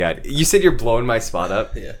God, you said you're blowing my spot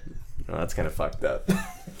up? Yeah. Oh, that's kind of fucked up.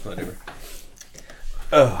 Whatever.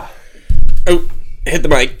 Oh, hit the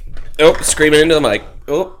mic. Oh, screaming into the mic.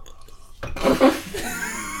 Oh.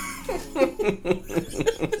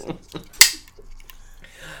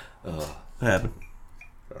 What happened?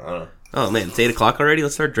 I don't know. Oh, man, it's 8 o'clock already?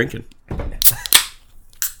 Let's start drinking.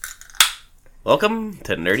 Welcome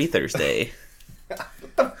to Nerdy Thursday.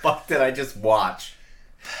 What the fuck did I just watch?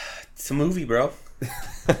 It's a movie, bro.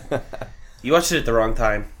 You watched it at the wrong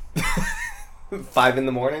time. 5 in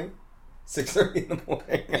the morning? 6:30 in the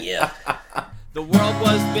morning? Yeah. The world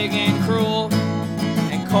was big and cruel,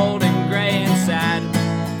 and cold and gray and sad.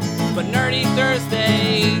 But Nerdy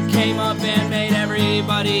Thursday came up and made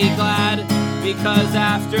everybody glad. Because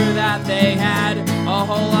after that they had a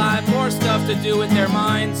whole lot more stuff to do with their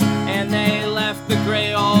minds. And they left the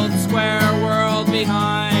gray old square world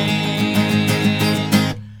behind.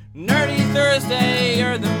 Nerdy Thursday,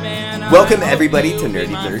 you're the man. Welcome everybody to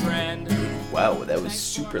Nerdy my Thursday. friend. Wow, that was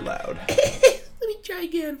super loud. Let me try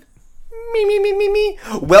again. Me.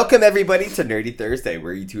 Welcome everybody to Nerdy Thursday.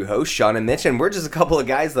 We're you two hosts, Sean and Mitch, and we're just a couple of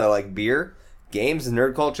guys that like beer, games, and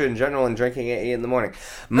nerd culture in general, and drinking at 8 in the morning.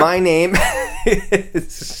 My name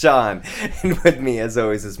is Sean, and with me, as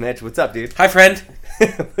always, is Mitch. What's up, dude? Hi, friend.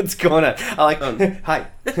 What's going on? I like,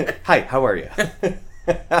 hi, how are you?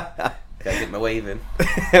 Gotta get my wave in.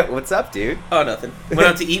 What's up, dude? Oh, nothing. Went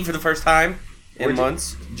out to eat for the first time in Where'd you-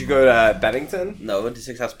 months. Did you go to Bennington? No, went to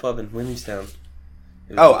Six House Pub in Williamstown.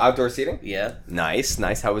 It was- Oh, outdoor seating? Yeah, Nice.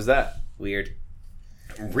 How was that? weird.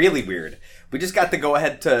 Really weird. We just got to go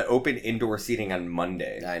ahead to open indoor seating on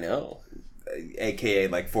Monday, I know. aka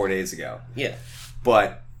like 4 days ago. Yeah.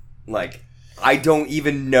 But like, I don't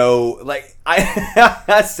even know. Like,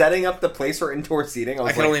 I setting up the place for indoor seating. I I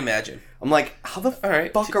was can like, only imagine. I'm like, how the All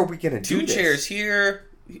right, fuck are we gonna do Two this? chairs here.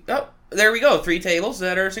 Oh, there we go. 3 tables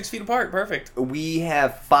that are 6 feet apart. Perfect. We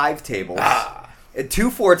have 5 tables, Ah.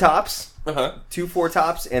 2 4 tops, Uh-huh. 2 4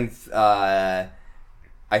 tops, and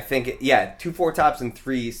I think 2 4 tops and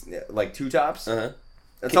 3 like 2 tops. Uh-huh.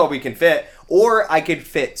 That's all we can fit. Or I could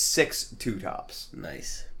fit 6 2 tops.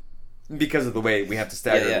 Nice. Because of the way we have to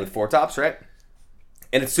stagger Yeah. it with 4 tops, right?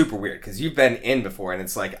 And it's super weird because you've been in before, and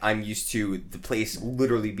it's like I'm used to the place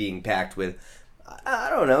literally being packed with, I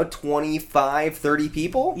don't know, 25, 30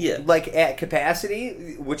 people? Yeah. Like at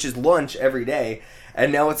capacity, which is lunch every day.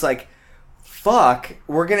 And now it's like, fuck,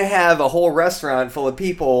 we're going to have a whole restaurant full of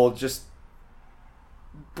people just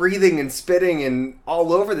breathing and spitting and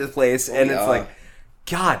all over the place. And it's Yeah. like,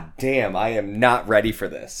 God damn, I am not ready for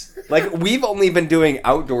this. Like, we've only been doing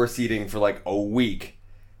outdoor seating for like a week.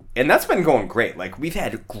 And that's been going great. Like, we've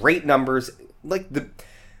had great numbers. Like,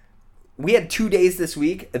 we had 2 days this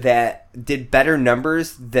week that did better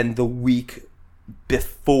numbers than the week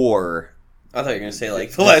before. I thought you were going to say,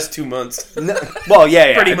 like, the last 2 months. No, well,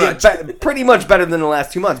 yeah. Pretty I mean, much. pretty much better than the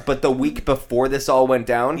last 2 months. But the week before this all went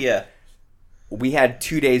down, Yeah. we had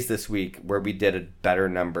 2 days this week where we did a better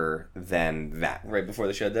number than that. Right before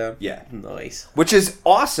the shutdown? Yeah. Nice. Which is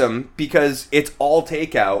awesome because it's all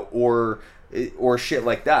takeout or shit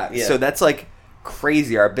like that. Yeah. So that's like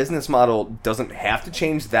crazy. Our business model doesn't have to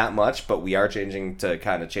change that much, but we are changing to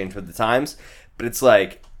kind of change with the times. But it's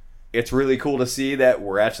like, it's really cool to see that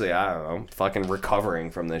we're actually, I don't know, fucking recovering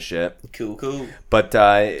from this shit. Cool. But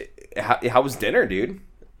how was dinner, dude?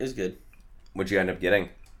 It was good. What'd you end up getting?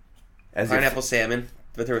 As your- Pineapple salmon,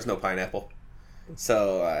 but there was no pineapple.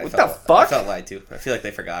 So I What felt, the fuck? I felt lied to. I feel like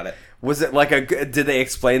they forgot it. Was it like did they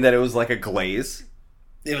explain that it was like a glaze?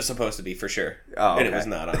 It was supposed to be, for sure. Oh, And it okay. was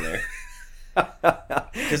not on there.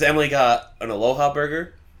 Because Emily got an Aloha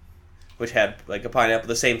burger, which had like a pineapple,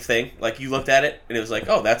 the same thing. Like you looked at it, and it was like,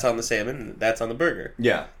 oh, that's on the salmon, and that's on the burger.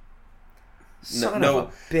 Yeah. No, Son of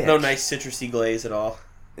a bitch. no nice citrusy glaze at all.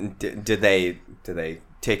 And did they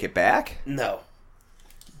take it back? No.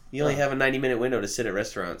 You only have a 90-minute window to sit at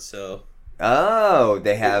restaurants, so Oh,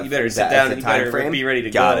 they have. you better sit that as down a and you time better frame? be ready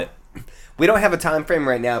to Got go. it. We don't have a time frame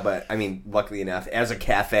right now, but I mean, luckily enough, as a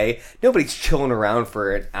cafe, nobody's chilling around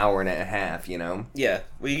for an hour and a half. You know. Yeah.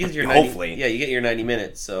 Well, you get your Hopefully. you get your 90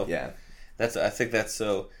 minutes. So Yeah. I think that's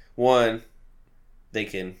so. One, they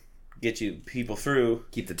can get you people through.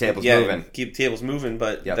 Keep the tables Yeah, moving. keep tables moving,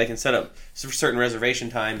 but Yep. they can set up certain reservation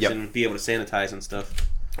times Yep. and be able to sanitize and stuff.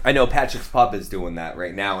 I know Patrick's Pub is doing that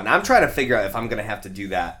right now, and I'm trying to figure out if I'm gonna have to do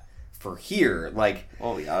that for here. Like,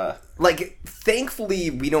 Oh yeah. thankfully,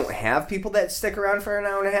 we don't have people that stick around for an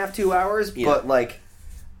hour and a half, 2 hours. Yeah. But like,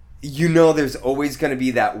 you know, there's always gonna be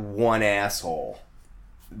that one asshole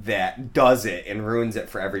that does it and ruins it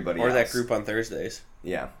for everybody Or else. that group on Thursdays.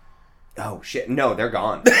 Yeah. Oh shit! No, they're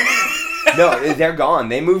gone. No, they're gone.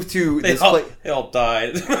 They moved to this place. They all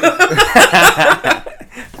died.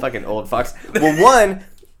 Fucking old fucks. Well, one,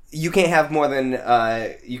 you can't have more than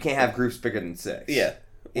you can't have groups bigger than 6. Yeah.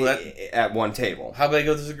 Well, at one table. How big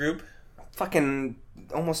is a group? Fucking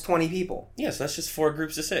almost 20 people. Yes, that's just 4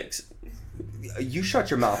 groups of 6. You shut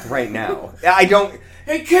your mouth right now. I don't.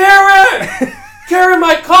 Hey, Karen! Karen,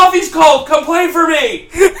 my coffee's cold. Come play for me.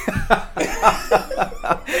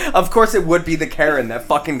 Of course, it would be the Karen that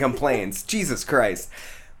fucking complains. Jesus Christ!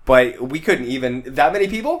 But we couldn't even. That many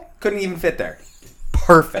people couldn't even fit there.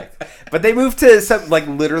 Perfect. But they moved to some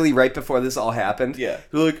literally right before this all happened. Yeah.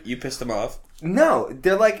 Look, You pissed them off. no,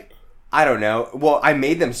 they're I don't know. Well, I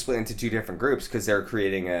made them split into 2 different groups because they're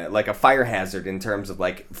creating a fire hazard in terms of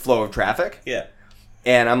flow of traffic. Yeah.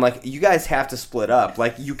 And I'm like, you guys have to split up.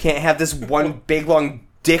 You can't have this one big long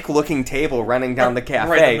dick-looking table running down the cafe.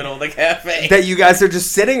 Right in the middle of the cafe. That you guys are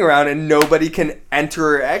just sitting around and nobody can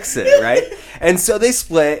enter or exit, right? And so they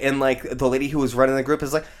split, and the lady who was running the group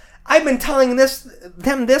is like, I've been telling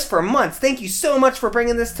them this for months. Thank you so much for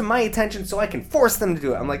bringing this to my attention so I can force them to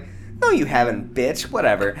do it. I'm like, no, you haven't, bitch.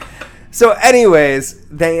 Whatever. So anyways,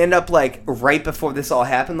 they end up right before this all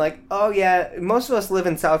happened, oh yeah, most of us live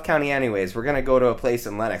in South County anyways. We're gonna go to a place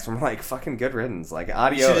in Lenox. I'm like, fucking good riddance.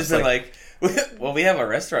 Adios. You should have been well, we have a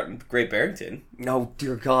restaurant in Great Barrington. No,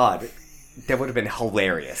 dear God. That would have been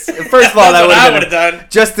hilarious. First of all, that would have done.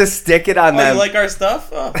 Just to stick it on them. You like our stuff?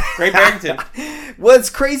 Oh, Great Barrington. Well, it's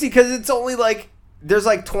crazy because it's only there's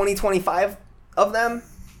 20, 25 of them,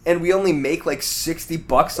 and we only make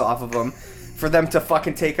 $60 off of them for them to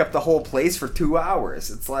fucking take up the whole place for 2 hours.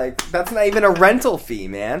 It's that's not even a rental fee,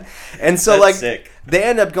 man. And so That's sick. they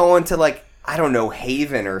end up going to I don't know,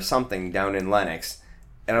 Haven or something down in Lenox.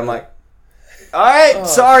 And I'm like, all right,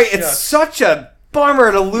 sorry, shucks. it's such a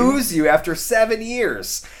bummer to lose you after 7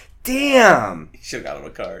 years. Damn. You should have got him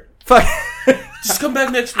a card. Fuck. Just come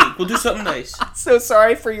back next week. We'll do something nice. So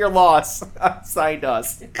sorry for your loss. Signed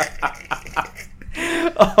us.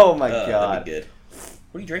 Oh my God. That'd be good.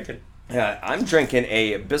 What are you drinking? I'm drinking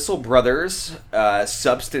a Bissell Brothers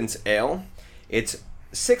Substance Ale. It's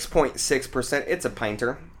 6.6%. It's a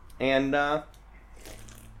pinter. And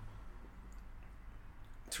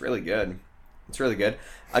it's really good. It's really good.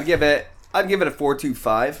 I'd give it a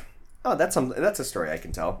 4.25. Oh, that's a story I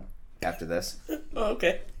can tell after this. Oh,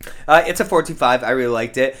 okay. It's a 4.25. I really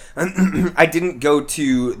liked it. I didn't go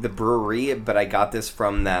to the brewery, but I got this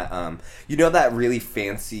from that, that really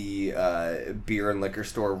fancy beer and liquor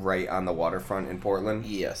store right on the waterfront in Portland?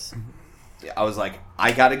 Yes. I was like,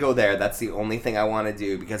 I gotta go there. That's the only thing I want to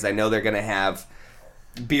do because I know they're going to have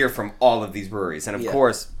beer from all of these breweries. And of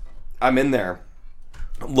course, I'm in there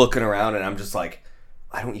looking around and I'm just like,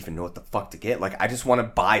 I don't even know what the fuck to get. I just want to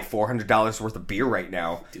buy $400 worth of beer right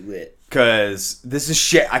now. Do it. Because this is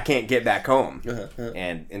shit I can't get back home.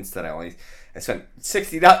 And instead I spent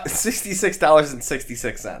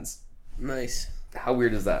 $66.66. Nice. How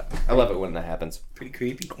weird is that? I love it when that happens. Pretty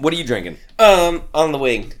creepy. What are you drinking? On the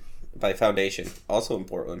Wing by Foundation. Also in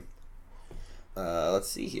Portland. Let's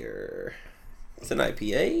see here. It's an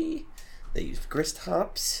IPA. They used grist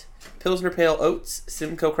hops. Pilsner Pale Oats,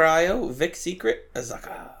 Simcoe Cryo, Vic Secret,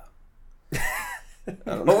 Azaka.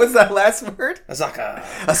 What was that last word? Azaka.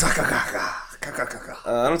 Azaka.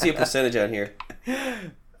 I don't see a percentage on here.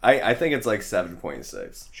 I think it's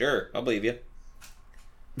 7.6. Sure, I'll believe you.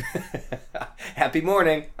 Happy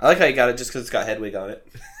morning. I like how you got it just because it's got Hedwig on it.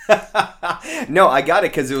 No, I got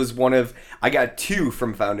it because it was I got 2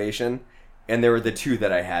 from Foundation, and they were the 2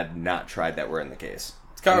 that I had not tried that were in the case.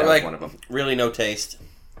 It's kind of one of them. really no taste.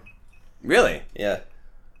 Really? Yeah.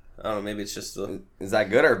 I don't know, maybe it's just Is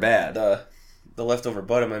that good or bad? the leftover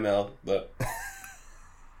butt in my mouth, but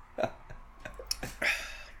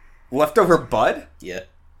Leftover Bud? yeah.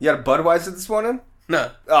 You had a Budweiser this morning?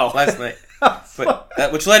 No. Oh. Last night.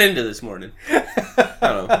 But which led into this morning. I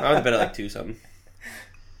don't know. I was in bed at 2 something.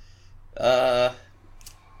 I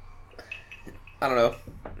don't know.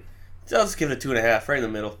 So I'll just give it a 2.5, right in the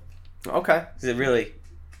middle. Okay. Is it really?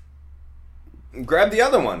 Grab the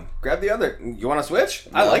other one. Grab the other. You want to switch?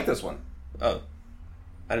 I like this one. Oh.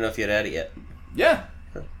 I don't know if you had had it yet. Yeah.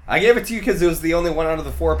 I gave it to you because it was the only one out of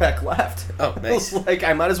the 4-pack left. Oh, nice. I was like,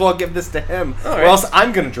 I might as well give this to him. All Or right. else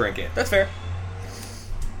I'm going to drink it. That's fair.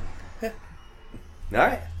 All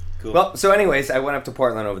right. Cool. Well, so anyways, I went up to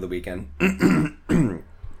Portland over the weekend.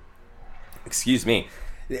 Excuse me.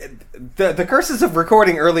 The curses of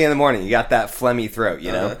recording early in the morning. You got that phlegmy throat,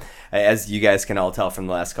 you know, as you guys can all tell from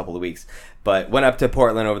the last couple of weeks. But went up to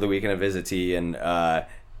Portland over the weekend to visit T, and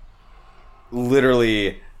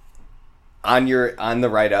literally on the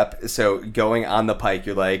ride up, so going on the Pike,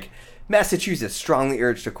 you're like, Massachusetts strongly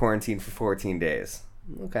urged to quarantine for 14 days.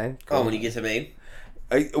 Okay. Cool. Oh, when you get to Maine?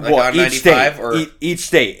 Well, on each 95 state, or- each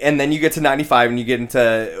state, and then you get to 95, and you get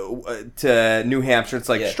into to New Hampshire. It's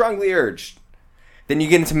like Yeah. strongly urged. Then you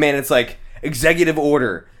get into Maine. It's like executive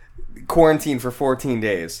order, quarantine for 14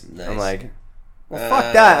 days. Nice. I'm like, well,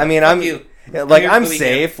 fuck that. I mean, fuck I'm you. like, Here I'm for the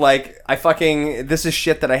safe. Like, I fucking this is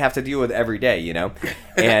shit that I have to deal with every day, you know.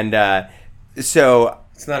 And so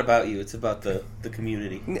It's not about you. It's about the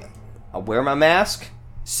community. I'll wear my mask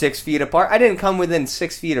 6 feet apart. I didn't come within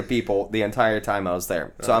 6 feet of people the entire time I was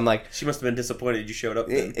there. So I'm like, She must have been disappointed you showed up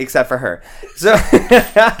then. except for her. So,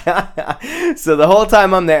 so the whole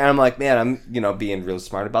time I'm there, I'm like, man, I'm being real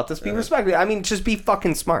smart about this. Be respectful. I mean, just be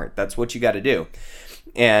fucking smart. That's what you got to do.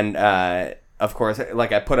 And of course,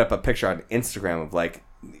 like I put up a picture on Instagram of like,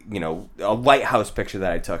 a lighthouse picture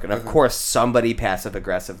that I took, and of course, somebody passive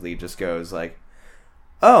aggressively just goes like,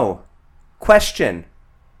 "Oh, question."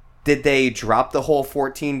 Did they drop the whole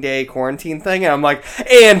 14-day quarantine thing? And I'm like,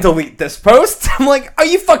 and delete this post? I'm like, are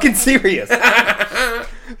you fucking serious?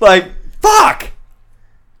 Like, fuck!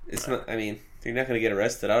 It's not. I mean, you're not gonna get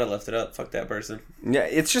arrested. I would have left it up. Fuck that person. Yeah,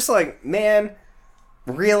 it's just like, man,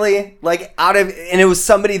 really? Like, and it was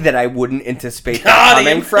somebody that I wouldn't anticipate that Got him.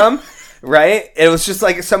 coming from, right? It was just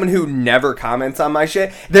like someone who never comments on my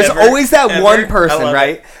shit. There's Ever, always that ever. one I person, love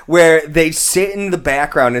right? Where they sit in the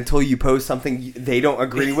background until you post something they don't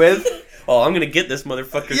agree with. Oh, I'm gonna get this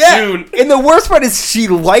motherfucker Yeah, soon. and the worst part is she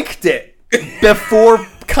liked it before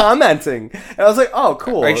commenting. And I was like, oh,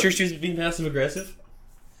 cool. Are you sure she was being passive aggressive?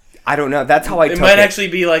 I don't know. That's how I It took might it. actually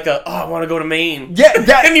be like I want to go to Maine. Yeah,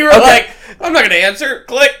 that, And you were okay. like, I'm not gonna answer.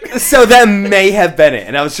 Click. So that may have been it.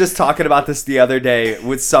 And I was just talking about this the other day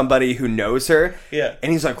with somebody who knows her. Yeah.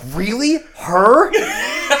 And he's like, really? Her?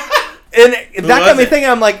 And that got was me it? thinking,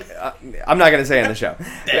 I'm like, I'm not going to say it on the show.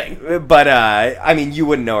 Dang. But, I mean, you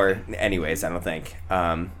wouldn't know her anyways, I don't think.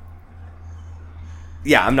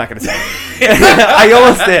 Yeah, I'm not going to say it. I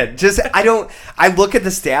almost did. I look at the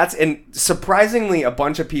stats, and surprisingly, a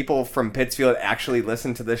bunch of people from Pittsfield actually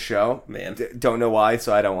listen to this show. Man. Don't know why,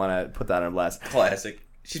 so I don't want to put that on blast. Classic.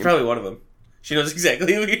 She's probably one of them. She knows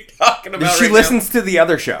exactly what you're talking about. She right listens to the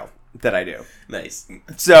other show that I do. now. Nice.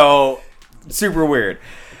 So, super weird.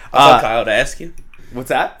 I'll tell Kyle to ask you. What's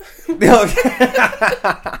that?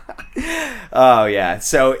 Oh, yeah.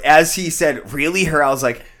 So, as he said, really her, I was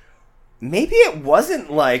like, maybe it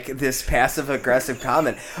wasn't like this passive-aggressive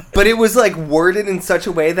comment, but it was like worded in such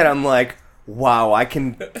a way that I'm like, wow, I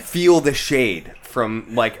can feel the shade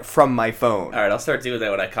from my phone. All right, I'll start doing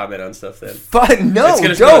that when I comment on stuff. Then But no,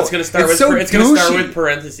 it's don't. gonna start It's with so it's gonna start douchey. with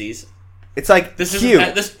parentheses. It's like This is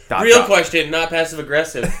cute. this Dot, real dot. question, not passive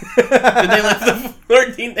aggressive. Did they lift the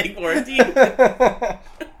 14-day quarantine?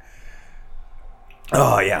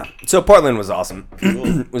 Oh, yeah. So Portland was awesome.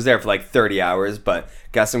 Cool. Was there for like 30 hours, but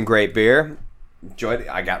got some great beer. Enjoyed it.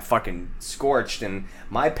 I got fucking scorched, and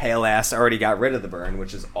my pale ass already got rid of the burn,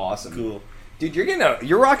 which is awesome. Cool. Dude,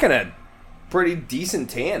 you're rocking a pretty decent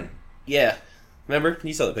tan. Yeah. Remember?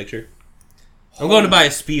 You saw the picture. I'm going to buy a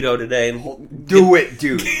Speedo today and Do it,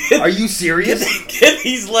 dude. Are you serious? get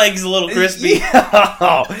these legs a little crispy.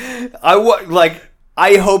 Yeah.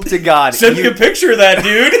 I hope to God. Send me a picture of that,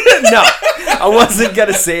 dude. No, I wasn't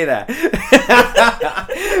gonna say that.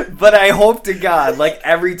 But I hope to God, like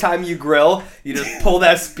every time you grill, you just pull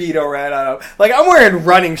that Speedo right out. Like I'm wearing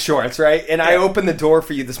running shorts, right? And I opened the door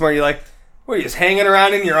for you this morning. You're like, what are you just hanging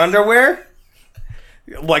around in your underwear?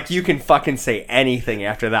 Like you can fucking say anything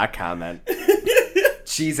after that comment.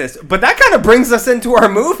 Jesus. But that kind of brings us into our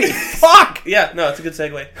movie. Fuck! Yeah, no, it's a good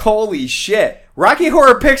segue. Holy shit. Rocky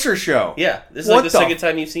Horror Picture Show. Yeah, this is What like the the second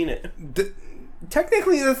time you've seen it.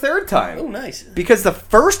 Technically the third time. Oh, nice. Because the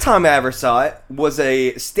first time I ever saw it was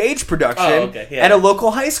a stage production Oh, okay, yeah. at a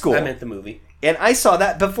local high school. I meant the movie. And I saw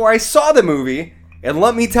that before I saw the movie. And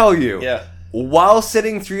let me tell you, Yeah. while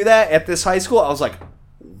sitting through that at this high school, I was like,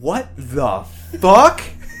 what the fuck?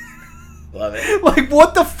 Love it. Like,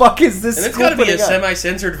 what the fuck is this And it's school got to be a putting on?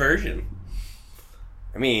 semi-censored version.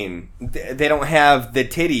 I mean, they don't have the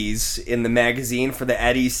titties in the magazine for the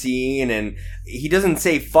Eddie scene, and he doesn't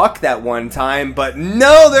say fuck that one time, but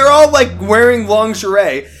no, they're all like wearing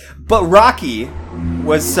lingerie. But Rocky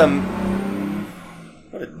was some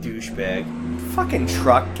What a douchebag. fucking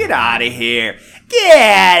truck. Get out of here. Get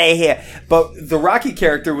out of here. But the Rocky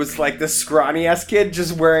character was like the scrawny ass kid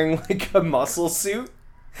just wearing like a muscle suit.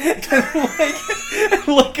 And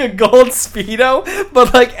like a gold Speedo,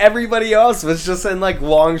 but like everybody else was just in like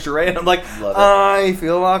lingerie, and I'm like, Love it. I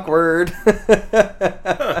feel awkward.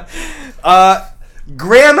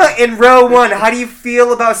 Grandma in row one, how do you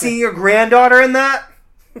feel about seeing your granddaughter in that?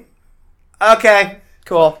 Okay,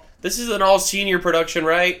 cool. This is an all-senior production,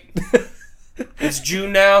 right? It's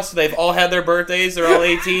June now, so they've all had their birthdays. They're all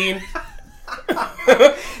 18.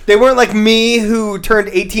 They weren't like me who turned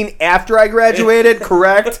 18 after I graduated,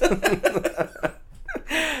 correct?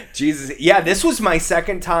 Jesus. Yeah, this was my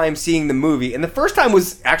second time seeing the movie. And the first time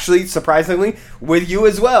was actually, surprisingly, with you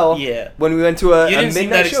as well. Yeah. When we went to a You didn't midnight seem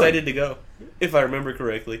that show. excited to go, if I remember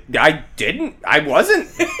correctly. I didn't. I wasn't.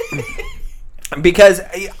 Because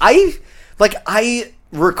I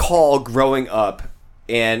recall growing up,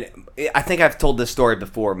 and I think I've told this story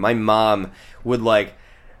before. My mom would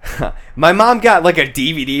my mom got like a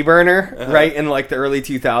DVD burner, right, in like the early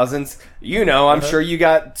 2000s. You know, I'm sure you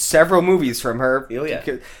got several movies from her. Oh,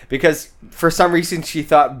 yeah. Because for some reason she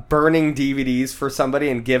thought burning DVDs for somebody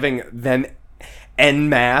and giving them en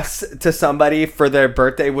masse to somebody for their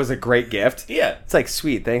birthday was a great gift. Yeah. It's like,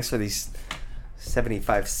 sweet, thanks for these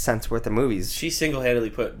 75 cents worth of movies. She single-handedly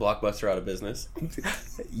put Blockbuster out of business.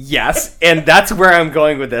 Yes, and that's where I'm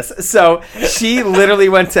going with this. So she literally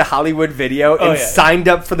went to Hollywood Video and signed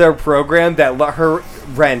up for their program that let her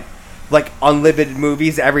rent like unlimited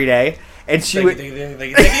movies every day. And she would.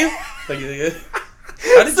 Thank you.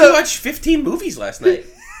 How did you watch 15 movies last night?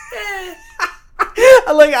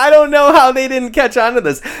 Like, I don't know how they didn't catch on to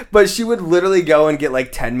this, but she would literally go and get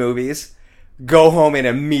like 10 movies, go home and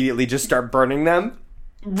immediately just start burning them,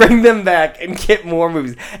 bring them back, and get more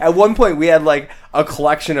movies. At one point, we had like a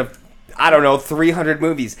collection of, I don't know, 300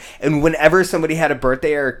 movies. And whenever somebody had a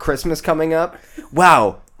birthday or Christmas coming up,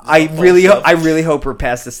 wow, I really hope we're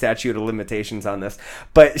past the statute of limitations on this.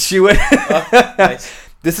 But she would. Nice.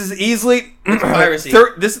 This is easily piracy.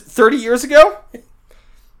 30 years ago.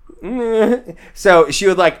 So she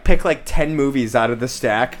would like pick like 10 movies out of the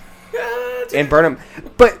stack and burn them.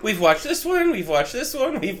 But We've watched this one. We've watched this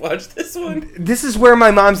one. We've watched this one. this is where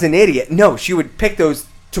my mom's an idiot. No, she would pick those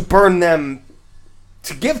to burn them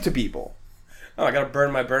to give to people. Oh, I gotta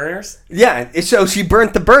burn my burners. Yeah, so she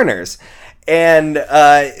burnt the burners. And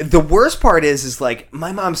the worst part is like,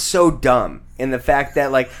 my mom's so dumb in the fact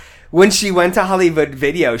that like when she went to Hollywood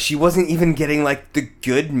Video, she wasn't even getting like the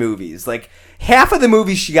good movies. Like half of the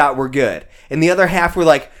movies she got were good, and the other half were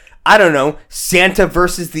like, I don't know, Santa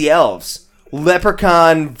versus the Elves,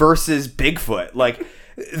 Leprechaun versus Bigfoot, like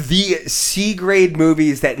the C-grade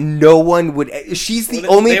movies that no one would. She's the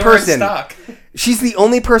only person. She's the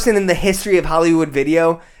only person in the history of Hollywood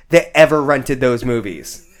Video that ever rented those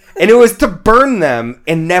movies. And it was to burn them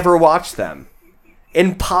and never watch them.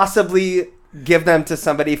 And possibly give them to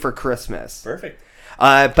somebody for Christmas. Perfect.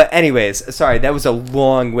 But anyways, sorry, that was a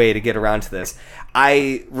long way to get around to this.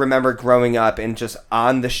 I remember growing up and just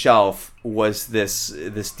on the shelf was this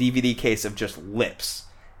DVD case of just lips.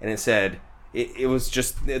 And it said, it was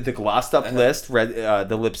just the glossed up list,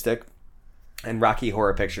 the lipstick, and Rocky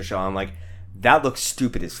Horror Picture Show. I'm like, that looks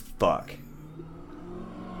stupid as fuck.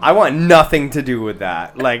 I want nothing to do with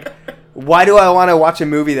that. Like, why do I want to watch a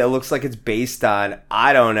movie that looks like it's based on,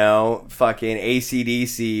 I don't know, fucking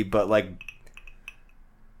AC/DC, but like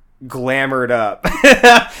glamoured up?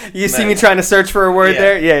 You see me trying to search for a word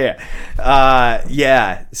there? Yeah.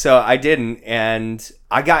 Yeah. So I didn't, and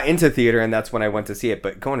I got into theater, and that's when I went to see it.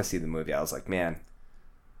 But going to see the movie, I was like, man,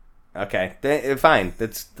 okay, fine,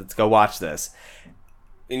 let's go watch this.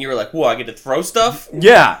 And you were like, whoa, I get to throw stuff?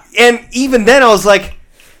 Yeah, and even then I was like,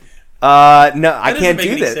 no, I can't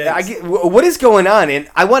do this. What is going on? And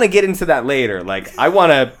I want to get into that later. Like, I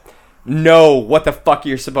want to know what the fuck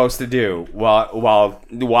you're supposed to do while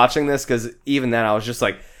watching this, because even then I was just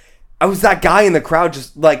like, I was that guy in the crowd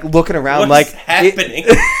just like looking around. What's happening?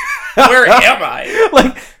 Where am I?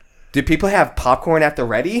 Like, do people have popcorn at the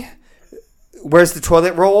ready? Where's the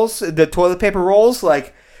toilet rolls? The toilet paper rolls?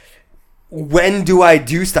 Like, when do I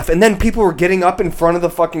do stuff? And then people were getting up in front of the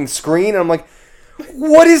fucking screen, and I'm like,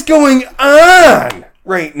 what is going on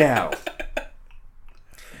right now?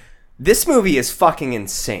 This movie is fucking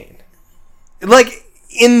insane. Like,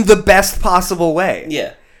 in the best possible way.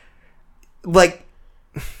 Yeah. Like,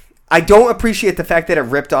 I don't appreciate the fact that it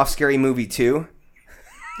ripped off Scary Movie 2.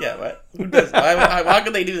 Yeah, what? Who does? How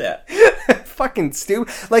could they do that? Fucking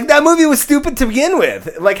stupid. Like, that movie was stupid to begin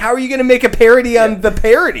with. Like, how are you going to make a parody on the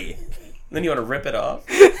parody? Then you want to rip it off?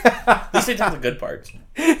 At least they took the good parts.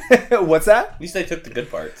 What's that? At least they took the good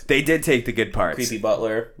parts. They did take the good parts. Creepy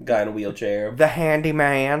butler, guy in a wheelchair. The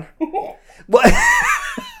handyman. What?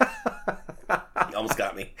 You almost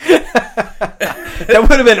got me. That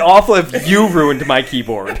would have been awful if you ruined my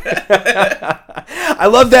keyboard. I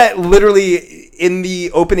love that literally in the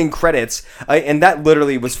opening credits, and that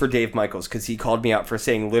literally was for Dave Michaels, because he called me out for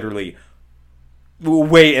saying literally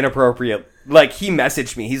way inappropriate. Like, he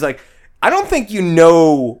messaged me. He's like, I don't think you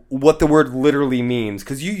know what the word literally means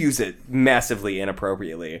because you use it massively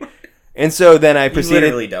inappropriately. And so then I proceeded. You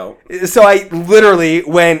literally don't. So I literally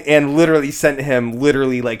went and literally sent him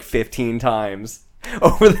literally like 15 times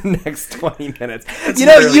over the next 20 minutes. That's you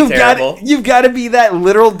know, terrible. you've got to be that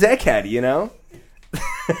literal dickhead, you know?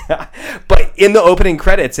 But in the opening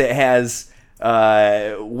credits, it has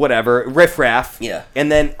whatever Riff Raff. Yeah.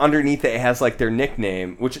 And then underneath it has like their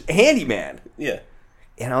nickname, which is Handyman. Yeah.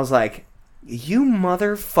 And I was like, you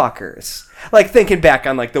motherfuckers. Like thinking back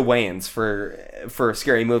on like the Wayans for a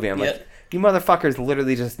Scary Movie. I'm like, you motherfuckers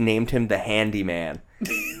literally just named him the Handyman.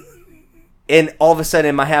 And all of a sudden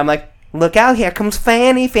in my head, I'm like, look out, here comes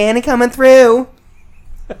Fanny. Fanny coming through.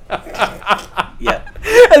 Yeah.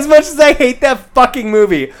 As much as I hate that fucking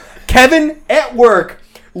movie, Kevin at work,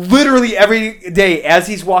 literally every day as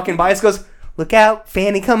he's walking by, he goes, look out,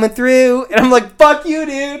 Fanny coming through. And I'm like, fuck you,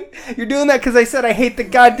 dude. You're doing that because I said I hate the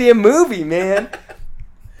goddamn movie, man.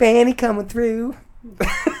 Fanny coming through.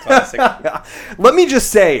 Classic. Let me just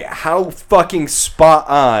say how fucking spot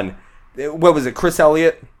on. What was it, Chris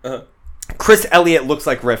Elliott? Uh-huh. Chris Elliott looks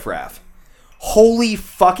like Riff Raff. Holy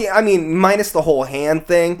fucking... I mean, minus the whole hand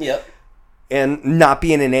thing. Yep. And not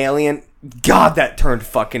being an alien. God, that turned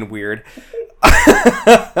fucking weird.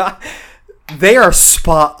 They are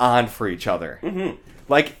spot on for each other. Mm-hmm.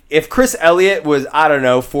 Like, if Chris Elliott was, I don't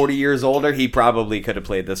know, 40 years older, he probably could have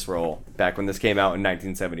played this role back when this came out in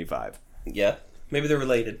 1975. Yeah. Maybe they're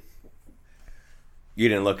related. You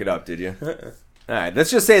didn't look it up, did you? All right,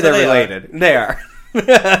 let's just say So they're they related. They are.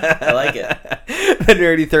 I like it. The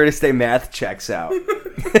Nerdy Thursday math checks out.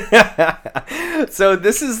 So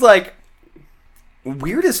this is like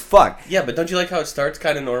weird as fuck. Yeah, but don't you like how it starts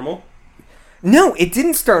kind of normal? No, it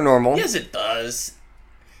didn't start normal. Yes, it does.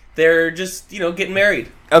 They're just, getting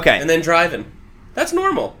married. Okay. And then driving. That's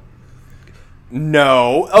normal.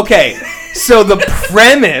 No. Okay. So the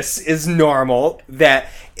premise is normal that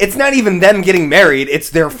it's not even them getting married, it's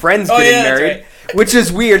their friends getting yeah, that's married. right. Which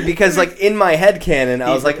is weird because like in my head canon,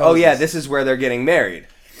 I was like, oh proposes. yeah, this is where they're getting married.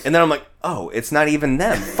 And then I'm like, oh, it's not even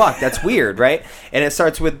them. Fuck, that's weird, right? And it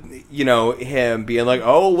starts with, him being like,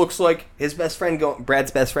 oh, looks like his best friend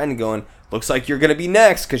Brad's best friend going, looks like you're going to be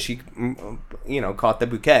next because she, caught the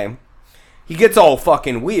bouquet. He gets all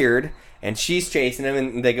fucking weird and she's chasing him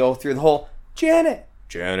and they go through the whole Janet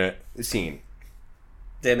scene.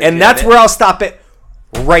 Damn it, And that's where I'll stop it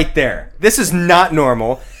right there. This is not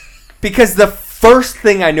normal because the first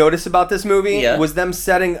thing I noticed about this movie was them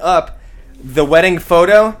setting up the wedding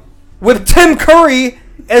photo with Tim Curry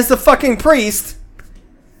as the fucking priest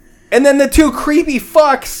and then the two creepy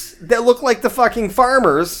fucks that look like the fucking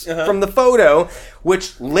farmers from the photo,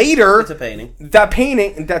 which later... It's a painting. That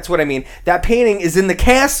painting, that's what I mean. That painting is in the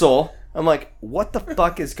castle. I'm like, what the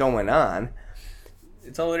fuck is going on?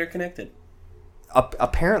 It's all interconnected.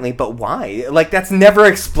 Apparently, but why? Like, that's never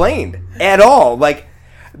explained at all. Like,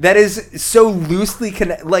 that is so loosely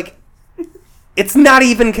connected. Like, it's not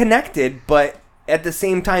even connected, but at the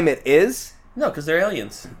same time it is. No, because they're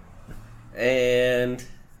aliens. And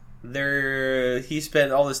he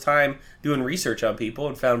spent all this time doing research on people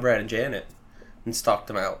and found Brad and Janet and stalked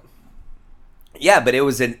them out. Yeah, but it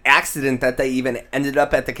was an accident that they even ended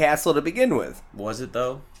up at the castle to begin with. Was it,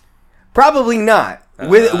 though? Probably not.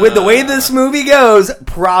 With the way this movie goes,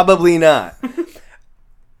 probably not.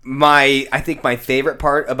 I think my favorite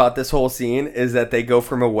part about this whole scene is that they go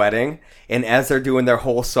from a wedding, and as they're doing their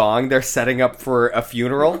whole song, they're setting up for a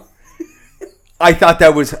funeral. I thought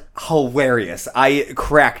that was hilarious. I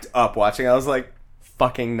cracked up watching. I was like,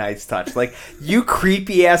 fucking nice touch. Like, you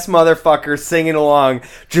creepy ass motherfucker singing along,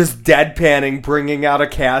 just deadpanning, bringing out a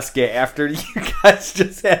casket after you guys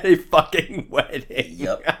just had a fucking wedding.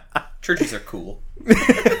 Yep. Churches are cool.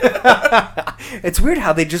 It's weird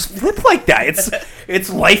how they just flip like that. It's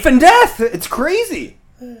life and death. It's crazy.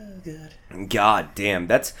 Good. God damn.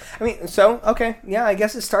 Okay. Yeah, I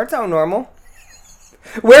guess it starts out normal.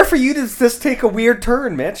 Where for you does this take a weird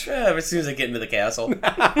turn, Mitch? Yeah, as soon as I get into the castle.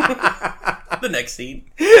 The next scene.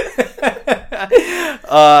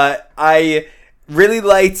 I really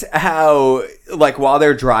liked how, like, while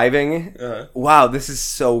they're driving, wow, this is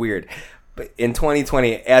so weird. But in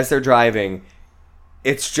 2020, as they're driving,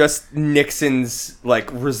 it's just Nixon's, like,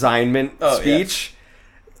 resignment speech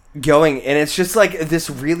going, and it's just, like, this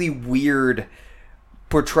really weird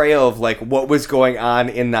portrayal of, like, what was going on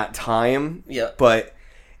in that time. Yeah.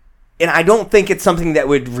 And I don't think it's something that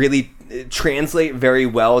would really translate very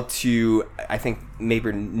well to, I think,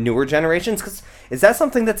 maybe newer generations. Because is that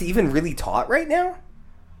something that's even really taught right now?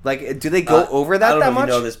 Like, do they go over that much? I don't know if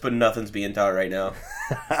you know this, but nothing's being taught right now.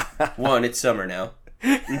 One, it's summer now.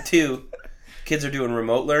 And two, kids are doing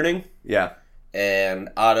remote learning. Yeah. And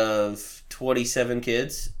out of 27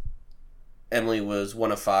 kids, Emily was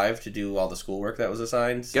one of 5 to do all the schoolwork that was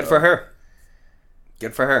assigned. So, Good for her.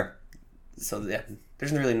 Good for her. So, yeah,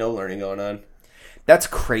 there's really no learning going on. That's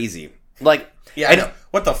crazy. Like, Yeah, I know.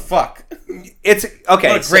 What the fuck? It's okay.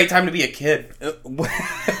 What a great time to be a kid.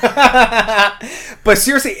 But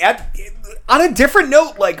seriously, on a different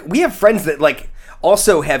note, like, we have friends that, like,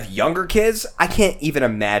 also have younger kids. I can't even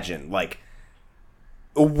imagine, like,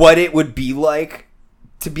 what it would be like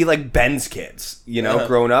to be like Ben's kids, you know,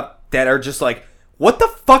 growing up, that are just like, what the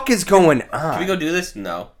fuck is going on? Can we go do this?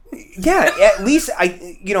 No. Yeah, at least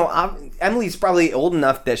Emily's probably old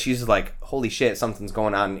enough that she's like, holy shit, something's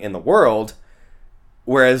going on in the world.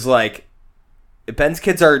 Whereas, like, Ben's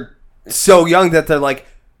kids are so young that they're like,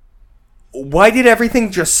 why did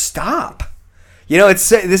everything just stop? You know,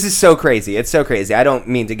 this is so crazy. It's so crazy. I don't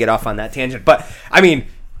mean to get off on that tangent, but I mean,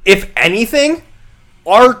 if anything,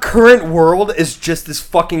 our current world is just as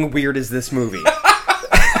fucking weird as this movie.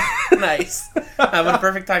 Nice. What a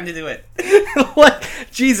perfect time to do it. Like,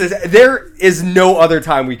 Jesus, there is no other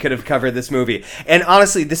time we could have covered this movie. And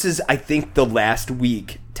honestly, this is, I think, the last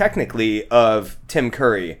week, technically, of Tim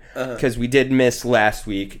Curry. Because we did miss last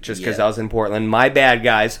week, just because I was in Portland. My bad,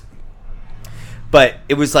 guys. But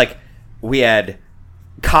it was like, we had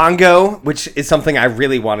Congo, which is something I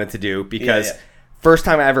really wanted to do. Because first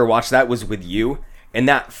time I ever watched that was with you. And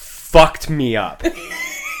that fucked me up.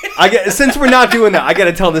 Since we're not doing that, I got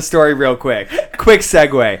to tell this story real quick. Quick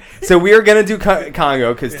segue. So we are going to do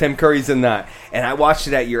Congo because Tim Curry's in that. And I watched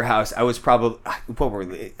it at your house. I was probably,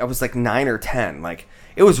 I was like 9 or 10. Like,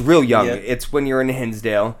 it was real young. Yeah. It's when you're in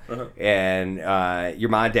Hinsdale and your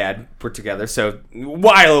mom and dad were together. So a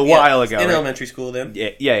while ago. In right? elementary school then.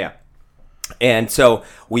 Yeah. And so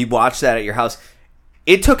we watched that at your house.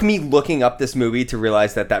 It took me looking up this movie to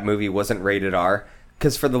realize that movie wasn't rated R.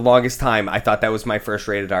 Because for the longest time, I thought that was my first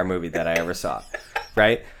rated R movie that I ever saw,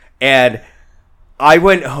 right? And I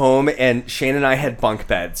went home, and Shane and I had bunk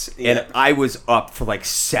beds, and I was up for like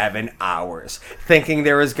 7 hours, thinking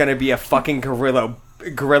there was going to be a fucking gorilla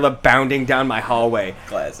bounding down my hallway.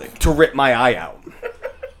 Classic. To rip my eye out.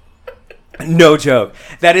 No joke.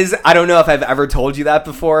 That is, I don't know if I've ever told you that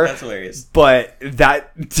before. That's hilarious. But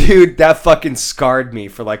that fucking scarred me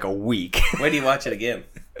for like a week. Why do you watch it again?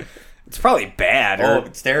 It's probably bad.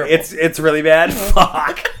 It's terrible. It's really bad.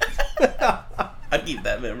 Fuck. I'd keep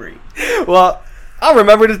that memory. Well, I'll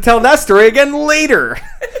remember to tell that story again later.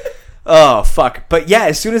 Oh, fuck. But yeah,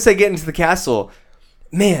 as soon as I get into the castle,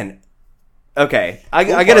 man. Okay.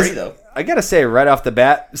 I gotta say right off the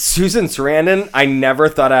bat, Susan Sarandon, I never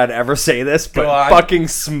thought I'd ever say this, but fucking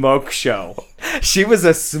smoke show. She was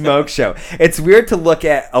a smoke show. It's weird to look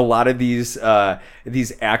at a lot of these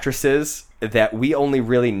actresses that we only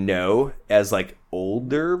really know as like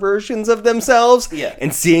older versions of themselves,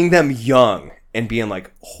 and seeing them young and being like,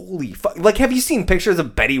 holy fuck. Like, have you seen pictures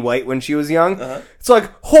of Betty White when she was young? It's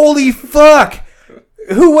like, holy fuck.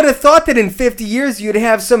 Who would have thought that in 50 years you'd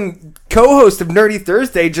have some co-host of Nerdy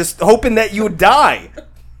Thursday just hoping that you would die?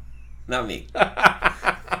 Not me.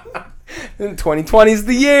 2020's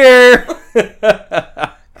the year.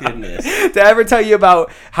 Goodness. Did I ever tell you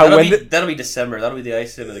about how that'll be December. That'll be the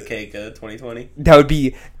icing of the cake, 2020. That would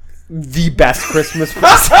be the best Christmas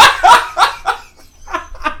present.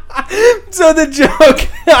 So the joke,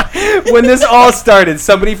 when this all started,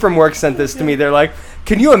 somebody from work sent this to me. They're like,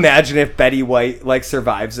 can you imagine if Betty White like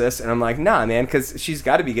survives this? And I'm like, nah, man, because she's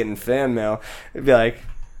got to be getting fan mail. It'd be like,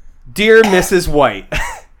 dear Mrs. White,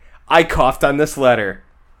 I coughed on this letter.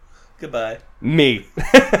 Goodbye. Me.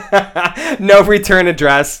 No return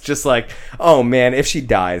address. Just like, oh man, if she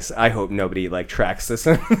dies, I hope nobody like tracks this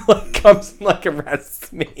and like comes and like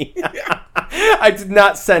arrests me. I did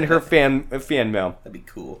not send her fan mail. That'd be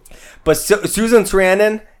cool. But Susan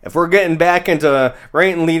Sarandon, if we're getting back into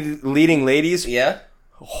leading ladies,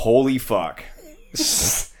 holy fuck.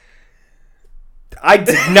 I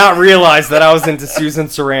did not realize that I was into Susan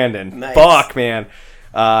Sarandon. Nice. Fuck, man.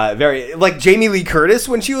 Very like Jamie Lee Curtis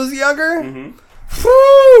when she was younger.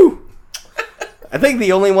 Woo! I think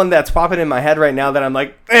the only one that's popping in my head right now that I'm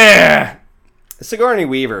like, Sigourney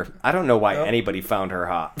Weaver. I don't know why anybody found her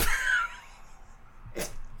hot.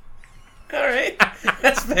 All right,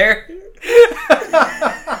 that's fair.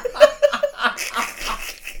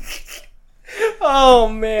 Oh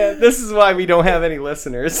man, this is why we don't have any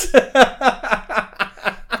listeners.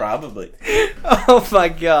 Probably. Oh my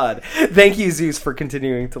god. Thank you, Zeus, for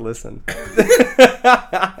continuing to listen.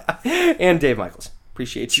 And Dave Michaels.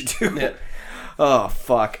 Appreciate you too. Yeah. Oh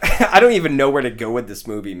fuck. I don't even know where to go with this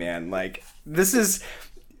movie, man. Like, this is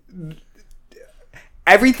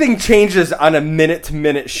everything changes on a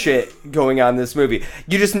minute-to-minute shit going on in this movie.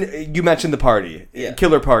 You mentioned the party. Yeah.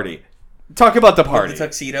 Killer party. Talk about the party. The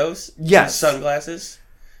tuxedos. Yes. The sunglasses.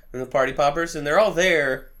 And the party poppers. And they're all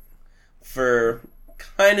there for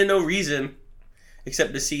kind of no reason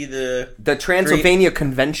except to see the Transylvania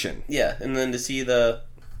Convention. Yeah, and then to see the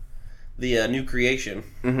new creation.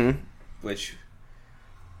 Mm-hmm. Which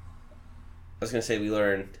I was going to say we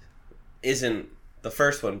learned isn't the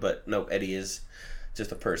first one, but no, Eddie is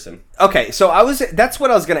just a person. Okay, so that's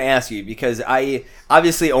what I was going to ask you, because I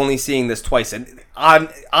obviously only seeing this twice, and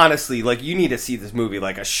honestly, like, you need to see this movie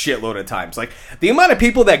like a shitload of times. Like, the amount of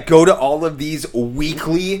people that go to all of these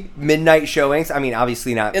weekly midnight showings, I mean,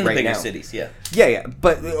 obviously not in the right bigger now. cities, yeah. Yeah,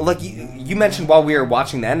 but like you mentioned while we were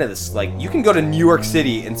watching the end of this, like, you can go to New York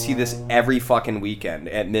City and see this every fucking weekend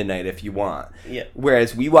at midnight if you want. Yeah.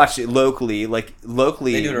 Whereas we watched it locally, they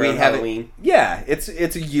do it around Halloween. Yeah, it's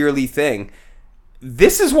a yearly thing.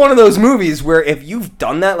 This is one of those movies where if you've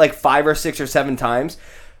done that like 5 or 6 or 7 times,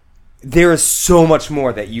 there is so much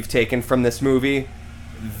more that you've taken from this movie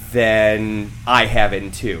than I have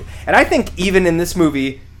in too. And I think even in this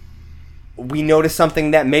movie, we noticed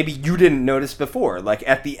something that maybe you didn't notice before. Like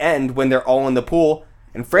at the end when they're all in the pool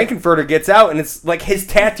and Frankenfurter gets out and it's like his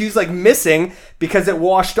tattoo's like missing because it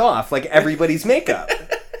washed off like everybody's makeup.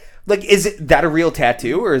 Like, is that a real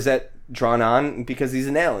tattoo or is that drawn on because he's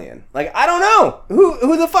an alien? Like, I don't know.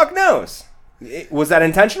 Who the fuck knows? Was that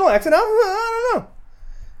intentional? Accidental? I don't know.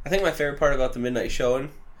 I think my favorite part about the midnight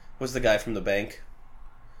showing was the guy from the bank.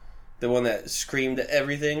 The one that screamed at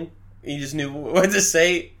everything. He just knew what to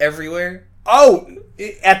say everywhere. Oh,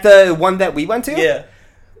 at the one that we went to? Yeah.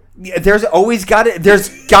 There's gotta always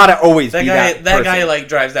be that That guy like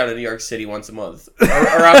drives down to New York City once a month or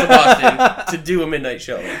out to Boston to do a midnight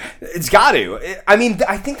showing. It's got to. I mean,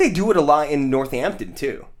 I think they do it a lot in Northampton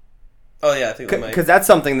too. Oh yeah, I think they might. Because that's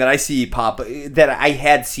something that I see pop that I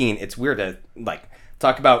had seen. It's weird to like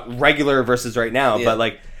talk about regular versus right now, Yeah. but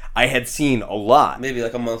like I had seen a lot. Maybe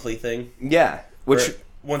like a monthly thing. Yeah, which or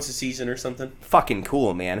once a season or something. Fucking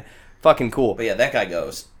cool, man. Fucking cool. But yeah, that guy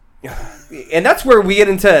goes. And that's where we get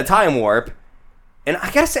into Time Warp. And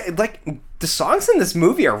I gotta say, like, the songs in this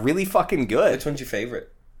movie are really fucking good. Which one's your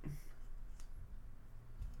favorite?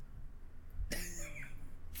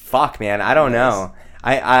 Fuck, man, I don't know.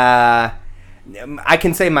 I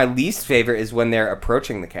can say my least favorite is when they're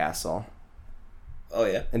approaching the castle. Oh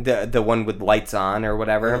yeah, And the one with lights on or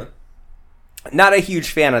whatever. Uh-huh. Not a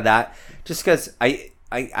huge fan of that, just because I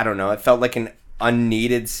don't know. It felt like an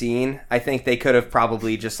unneeded scene. I think they could have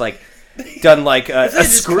probably just like done like a if they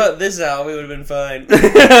just cut this out, we would have been fine.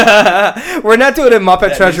 We're not doing a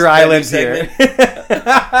Muppet Treasure Island here.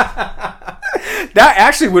 That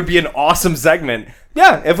actually would be an awesome segment.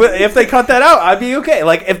 Yeah, if they cut that out, I'd be okay.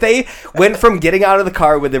 Like if they went from getting out of the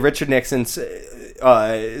car with the Richard Nixon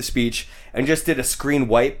speech and just did a screen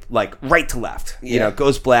wipe, like right to left. Yeah. You know,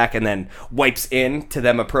 goes black and then wipes in to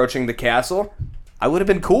them approaching the castle. I would have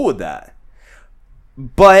been cool with that.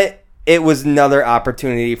 But it was another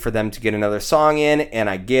opportunity for them to get another song in, and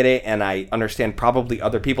I get it, and I understand probably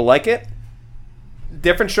other people like it.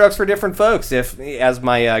 Different strokes for different folks, as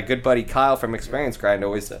my good buddy Kyle from Experience Grind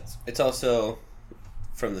always says. It's also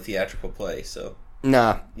from the theatrical play, so...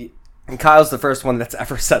 Nah. And Kyle's the first one that's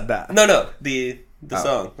ever said that. No, the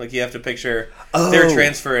song. Like, you have to picture... They're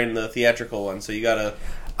transferring the theatrical one, so you gotta...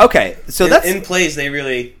 Okay, so in plays, they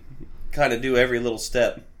really kind of do every little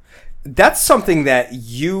step. That's something that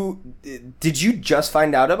did you just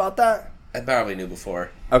find out about that? I probably knew before.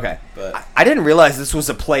 Okay. But I didn't realize this was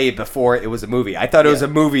a play before it was a movie. I thought it was a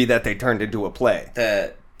movie that they turned into a play.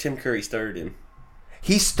 That Tim Curry starred in.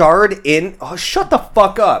 He starred in... Oh, shut the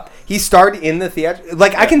fuck up. He starred in the theater...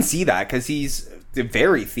 Like, I can see that, because he's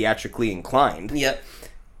very theatrically inclined. Yep.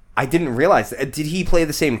 I didn't realize that. Did he play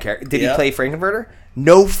the same character? Did he Yeah. play Frankenfurter?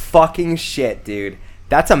 No fucking shit, dude.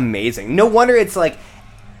 That's amazing. No wonder it's like...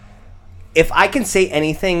 If I can say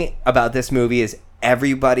anything about this movie is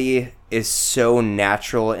everybody is so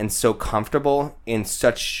natural and so comfortable in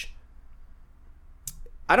such...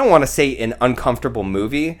 I don't want to say an uncomfortable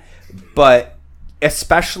movie, but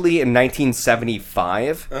especially in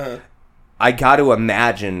 1975, I got to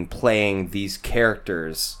imagine playing these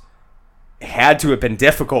characters had to have been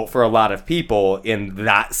difficult for a lot of people in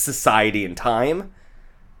that society and time.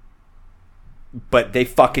 But they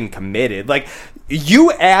fucking committed. Like,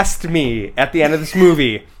 you asked me at the end of this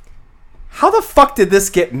movie, how the fuck did this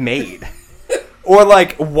get made? Or,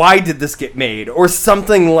 like, why did this get made? Or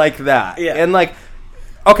something like that. Yeah. And, like,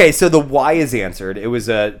 okay, so the why is answered. It was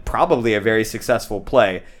probably a very successful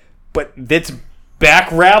play. But let's back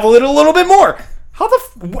ravel it a little bit more. Why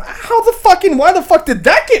the fuck did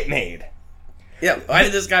that get made? Yeah, why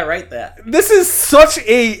did this guy write that? This is such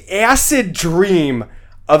a acid dream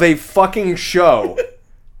of a fucking show.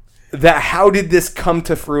 That how did this come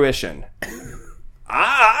to fruition?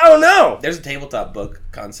 I don't know. There's a tabletop book,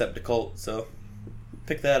 Concept to Cult, so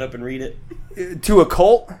pick that up and read it. To a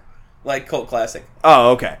cult? Like Cult Classic.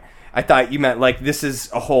 Oh, okay. I thought you meant like this is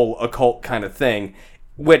a whole occult kind of thing,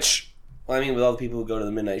 which... Well, I mean, with all the people who go to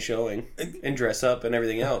the midnight showing and dress up and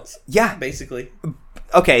everything else. Yeah. Basically.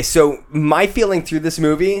 Okay, so my feeling through this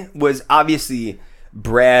movie was obviously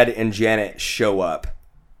Brad and Janet show up,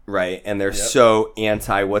 right? And they're so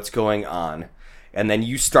anti what's going on. And then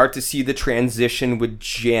you start to see the transition with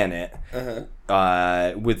Janet,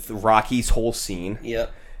 with Rocky's whole scene.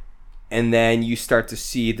 Yep. And then you start to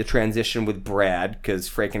see the transition with Brad, because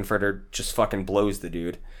Frankenfurter just fucking blows the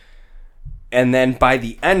dude. And then by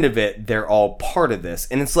the end of it, they're all part of this.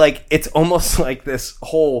 And it's almost like this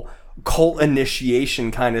whole cult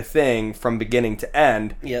initiation kind of thing from beginning to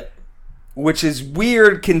end. Yep. Which is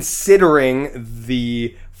weird considering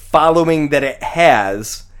the following that it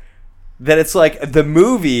has. That it's like the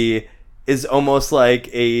movie is almost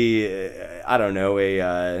like a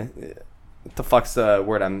what the fuck's the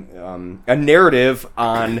word a narrative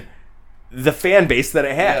on the fan base that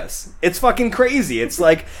it has. Yeah. It's fucking crazy. It's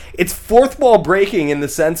like it's fourth wall breaking in the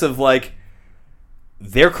sense of like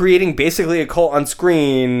they're creating basically a cult on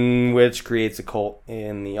screen, which creates a cult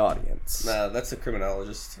in the audience. Nah, that's a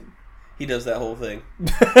criminologist. He does that whole thing.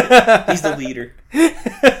 He's the leader.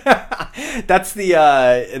 That's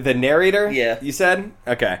the narrator? Yeah. You said?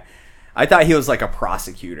 Okay. I thought he was like a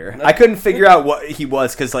prosecutor. I couldn't figure out what he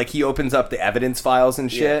was because like he opens up the evidence files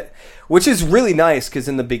and shit, which is really nice because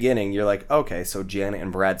in the beginning you're like, okay, so Janet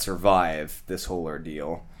and Brad survive this whole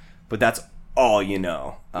ordeal, but that's all you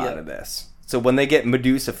know out of this. So when they get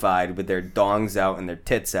Medusified with their dongs out and their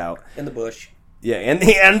tits out. In the bush. Yeah,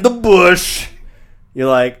 and the bush. You're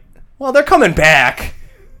like, well, they're coming back.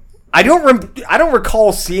 I don't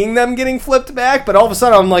recall seeing them getting flipped back, but all of a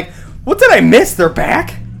sudden I'm like, what did I miss? They're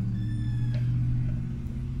back?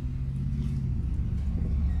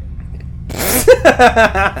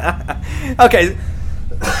 Okay.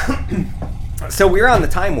 So we're on the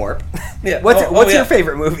time warp. Yeah. What's your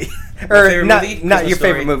favorite movie? Or not your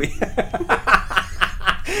favorite movie.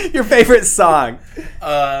 Your favorite song.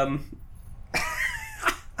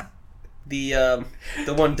 The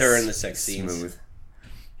one during the sex scenes. Smooth.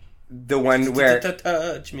 The one where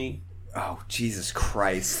touch me. Oh, Jesus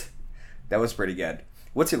Christ. That was pretty good.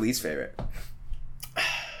 What's your least favorite?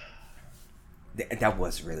 That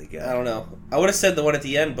was really good. I don't know. I would have said the one at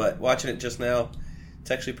the end, but watching it just now, it's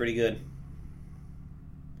actually pretty good.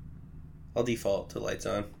 I'll default to Lights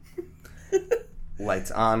On. Lights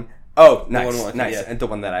On. Oh, nice, nice. Yeah. And the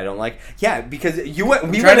one that I don't like. Yeah, because we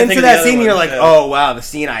went into that scene and you're like, oh, wow, the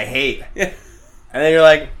scene I hate. Yeah. And then you're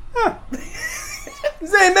like, huh.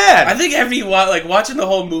 This ain't bad. I think after you watching the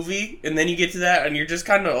whole movie, and then you get to that, and you're just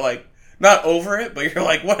kind of like, not over it, but you're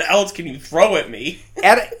like, what else can you throw at me?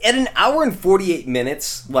 At an hour and 48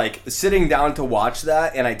 minutes, like, sitting down to watch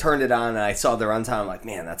that, and I turned it on, and I saw the runtime, I'm like,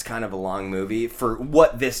 man, that's kind of a long movie for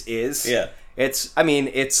what this is. Yeah. It's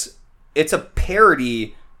a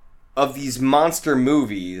parody of these monster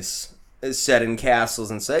movies set in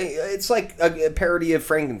castles, and say, it's like a parody of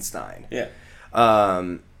Frankenstein. Yeah.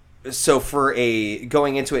 So for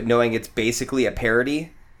going into it knowing it's basically a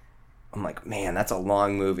parody, I'm like, man, that's a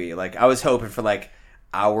long movie. Like, I was hoping for, like,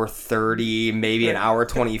 hour 30, maybe an hour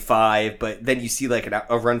 25, but then you see, like, a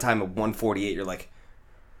runtime of 148, you're like,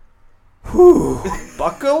 whew,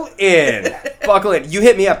 buckle in. Buckle in. You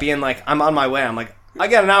hit me up being like, I'm on my way. I'm like, I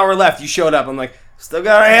got an hour left. You showed up. I'm like, still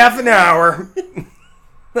got a half an hour.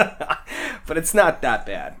 But it's not that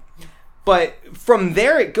bad. But from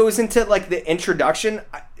there, it goes into, like, the introduction.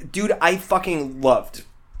 Dude, I fucking loved.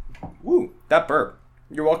 Woo, that burp.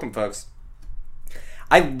 You're welcome, folks.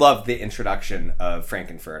 I love the introduction of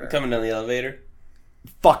Frankenfurter. Coming down the elevator.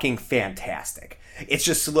 Fucking fantastic. It's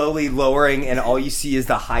just slowly lowering, and all you see is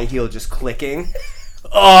the high heel just clicking.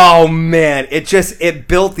 Oh, man. It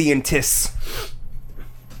built the anticipation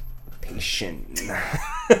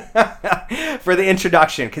for the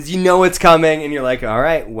introduction, because you know it's coming, and you're like, all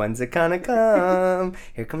right, when's it gonna come?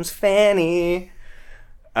 Here comes Fanny.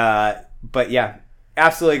 But yeah.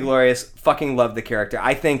 Absolutely glorious. Fucking love the character.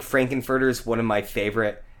 I think Frankenfurter is one of my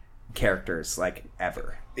favorite characters, like,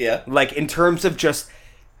 ever. Yeah. Like, in terms of just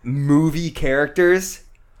movie characters,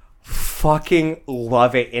 fucking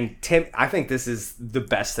love it. And Tim, I think this is the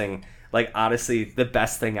best thing, like, honestly, the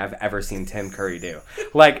best thing I've ever seen Tim Curry do.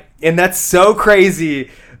 Like, and that's so crazy,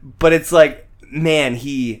 but it's like, man,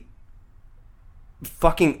 he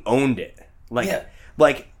fucking owned it. Like, Yeah.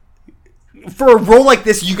 like for a role like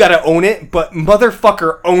this, you gotta own it, but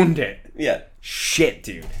motherfucker owned it. Yeah. Shit,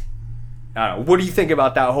 dude. I don't know. What do you think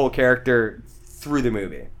about that whole character through the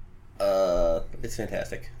movie? It's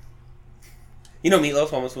fantastic. You know,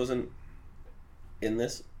 Meatloaf almost wasn't in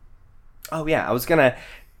this. Oh, yeah, I was gonna...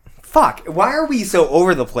 Fuck, why are we so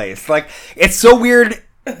over the place? Like, it's so weird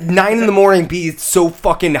 9 in the morning be so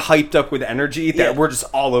fucking hyped up with energy that we're just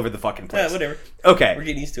all over the fucking place. Yeah, whatever. Okay. We're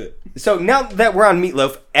getting used to it. So now that we're on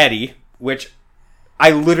Meatloaf, Eddie, which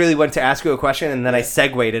I literally went to ask you a question and then I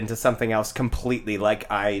segued into something else completely, like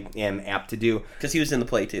I am apt to do. Because he was in the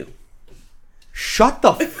play, too. Shut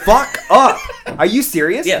the fuck up! Are you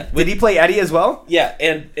serious? Yeah. Did he play Eddie as well? Yeah,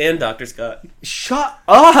 and Dr. Scott. Shut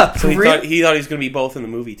up! So he Really? thought he was going to be both in the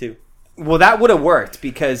movie, too. Well, that would have worked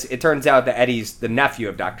because it turns out that Eddie's the nephew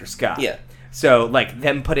of Dr. Scott. Yeah. So, like,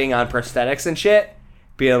 them putting on prosthetics and shit,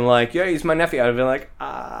 being like, yeah, he's my nephew, I would have been like,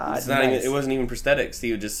 It's not even, it wasn't even prosthetics.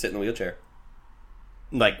 He would just sit in the wheelchair.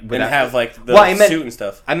 Like, And have, like, the Well, I meant- suit and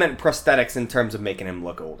stuff. I meant prosthetics in terms of making him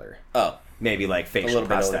look older. Oh. Maybe, like, facial little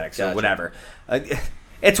bit older. prosthetics or Gotcha. whatever.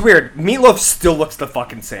 It's weird. Meatloaf still looks the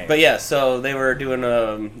fucking same. But yeah, so they were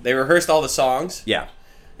doing, they rehearsed all the songs. Yeah.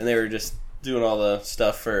 And they were just doing all the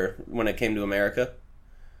stuff for when it came to America.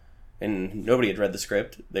 And nobody had read the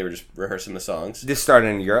script. They were just rehearsing the songs. This started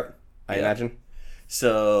in Europe, I Yeah. imagine.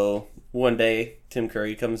 So one day, Tim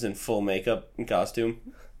Curry comes in full makeup and costume.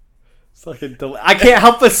 Fucking I can't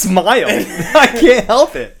help but smile. I can't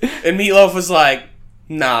help it. And Meatloaf was like,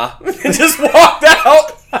 nah. And just walked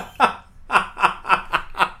out.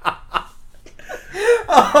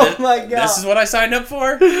 Oh my god. This is what I signed up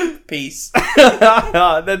for? Peace.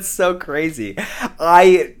 That's so crazy.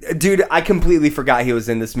 Dude, I completely forgot he was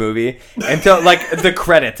in this movie until like the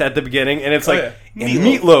credits at the beginning, and it's like, yeah. and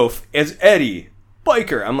Meatloaf as Eddie,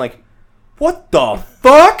 biker. I'm like, what the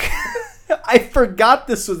fuck? I forgot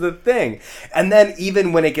this was a thing. And then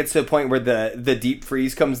even when it gets to the point where the deep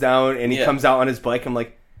freeze comes down and he Yeah. comes out on his bike, I'm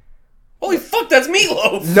like, Holy fuck, that's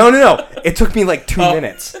Meatloaf. no. It took me like 2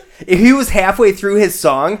 minutes. If he was halfway through his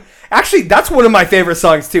song, actually, that's one of my favorite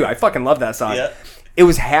songs too. I fucking love that song. Yeah. It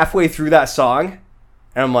was halfway through that song,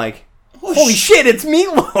 and I'm like, holy shit, it's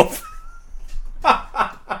Meatloaf.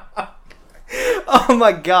 Oh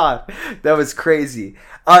my god, that was crazy.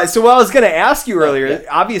 So what I was going to ask you earlier,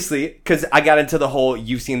 obviously, because I got into the whole,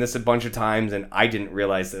 you've seen this a bunch of times, and I didn't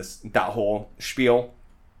realize that whole spiel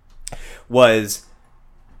was...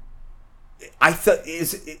 I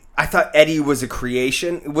thought Eddie was a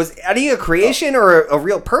creation. Was Eddie a creation or a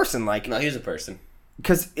real person? Like, No, he was a person.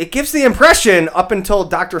 because it gives the impression up until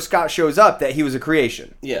Dr. Scott shows up that he was a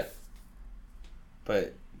creation. Yeah.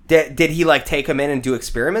 But Did he like take him in and do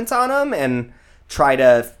experiments on him and try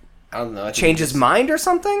to I don't know. I think change he his just- mind or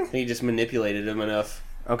something? I think he just manipulated him enough.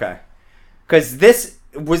 Okay, because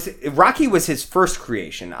Rocky was his first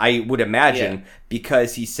creation, I would imagine, Yeah.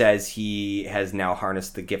 because he says he has now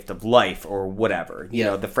harnessed the gift of life or whatever. You Yeah.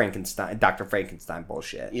 know, the Dr. Frankenstein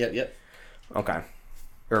bullshit. Yep. Okay.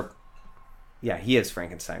 Yeah, he is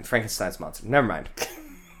Frankenstein. Frankenstein's monster. Never mind.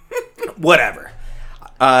 Whatever.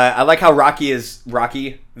 I like how Rocky is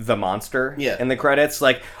Rocky the monster in the credits.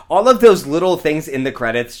 Like, all of those little things in the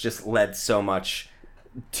credits just led so much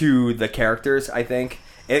to the characters, I think.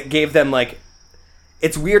 It gave them, like...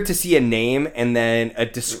 It's weird to see a name and then a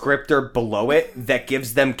descriptor below it that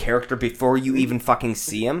gives them character before you even fucking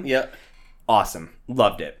see him. Yep. Awesome.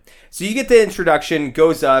 Loved it. So you get the introduction,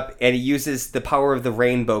 goes up, and he uses the power of the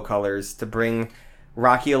rainbow colors to bring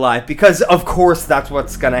Rocky alive. Because, of course, that's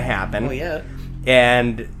what's going to happen. Oh, yeah.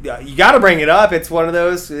 And you got to bring it up. It's one of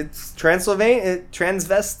those, it's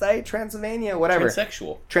transvestite, Transylvania, whatever.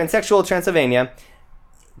 Transsexual Transylvania.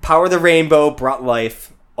 Power of the rainbow brought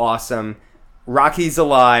life. Awesome. Rocky's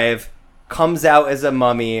alive, comes out as a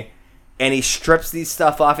mummy, and he strips these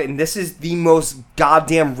stuff off. And this is the most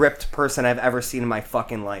goddamn ripped person I've ever seen in my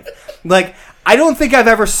fucking life. Like, I don't think I've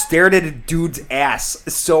ever stared at a dude's ass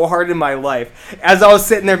so hard in my life as I was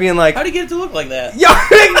sitting there being like, How do you get it to look like that? yeah,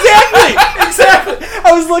 exactly.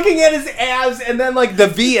 I was looking at his abs and then like the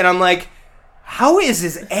V, and I'm like, how is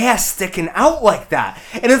his ass sticking out like that?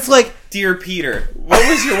 And it's like, Dear Peter, what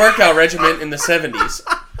was your workout regimen in the 70s?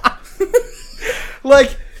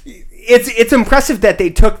 like, it's impressive that they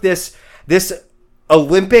took this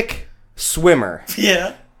Olympic swimmer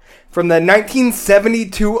Yeah. from the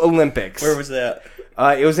 1972 Olympics. Where was that?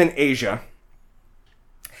 It was in Asia,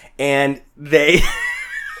 and they.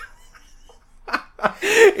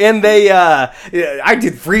 I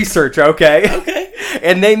did research, okay? Okay.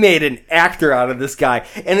 And they made an actor out of this guy.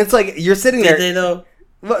 And it's like, you're sitting there. Did they, though?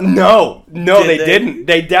 No, Did they they? didn't.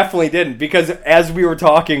 They definitely didn't. Because as we were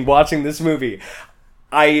watching this movie,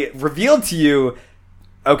 I revealed to you,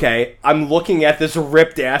 okay, I'm looking at this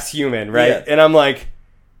ripped ass human, right? Yeah. And I'm like,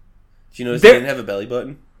 Do you notice he didn't have a belly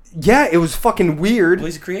button? yeah, it was fucking weird. Well,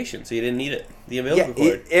 he's a creation, so you didn't need it. The umbilical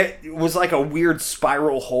Yeah, cord. it was like a weird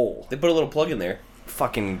spiral hole. They put a little plug in there.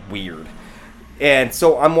 Fucking weird. And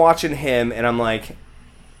so I'm watching him, and I'm like,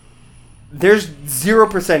 there's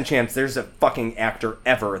 0% chance there's a fucking actor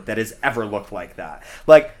ever that has ever looked like that.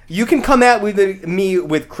 Like, you can come at me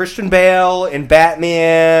with Christian Bale and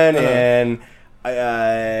Batman and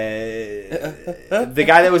the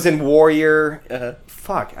guy that was in Warrior.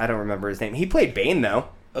 Fuck, I don't remember his name. He played Bane, though.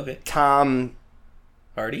 Okay. Tom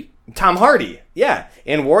Hardy? Yeah.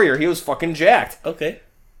 In Warrior, he was fucking jacked. Okay.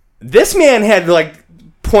 This man had, like,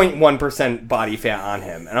 0.1% body fat on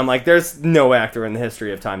him. And I'm like, there's no actor in the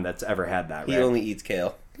history of time that's ever had that, right? He only eats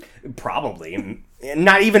kale. Probably. And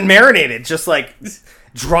not even marinated, just like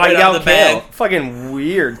dried Right out out of the kale. bag. Fucking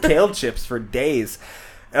weird. Kale chips for days.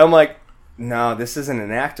 And I'm like, no, this isn't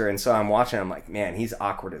an actor. And so I'm watching, I'm like, man, he's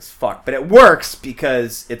awkward as fuck. But it works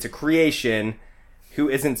because it's a creation who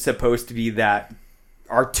isn't supposed to be that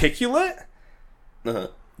articulate. Uh-huh.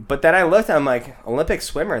 But then I looked, I'm like, Olympic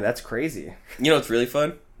swimmer, that's crazy. You know what's really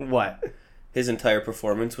fun? What? His entire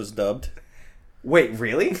performance was dubbed. Wait,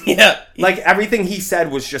 really? Yeah. Like everything he said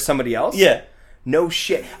was just somebody else? Yeah. No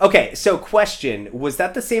shit. Okay, so question, was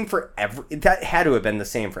that the same for that had to have been the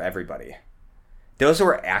same for everybody. Those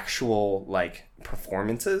were actual, like,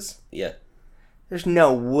 performances? Yeah. There's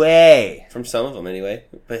no way. From some of them, anyway.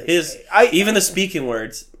 But even the speaking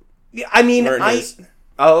words I mean, weren't his.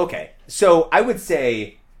 Oh, okay. So I would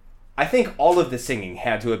say, I think all of the singing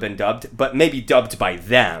had to have been dubbed, but maybe dubbed by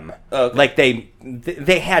them. Oh, okay. Like they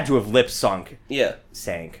had to have lip sung, Yeah.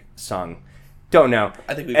 sung. Don't know.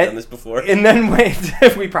 I think we've done this before. And then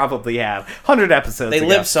we probably have 100 episodes. They ago.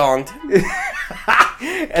 lip-songed.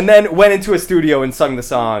 And then went into a studio and sang the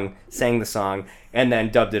song, and then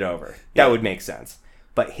dubbed it over. That would make sense.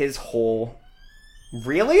 But his whole...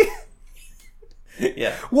 Really?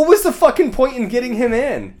 Yeah. What was the fucking point in getting him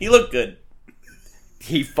in? He looked good.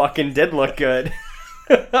 He fucking did look good.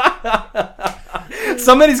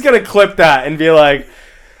 Somebody's gonna clip that and be like,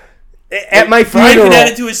 at my Brian funeral... can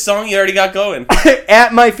add it to his song he already got going.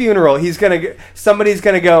 At my funeral, somebody's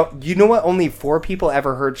gonna go, you know what only 4 people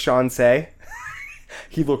ever heard Sean say?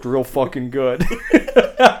 He looked real fucking good.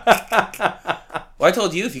 Well, I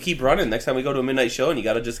told you, if you keep running, next time we go to a midnight show, and you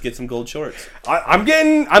got to just get some gold shorts. I'm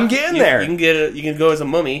getting there. You can you can go as a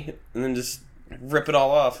mummy and then just rip it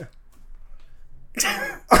all off.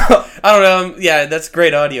 I don't know. Yeah, that's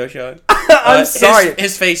great audio, Sean. I'm sorry.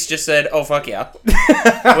 His face just said, "Oh fuck yeah."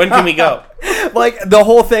 When can we go? Like the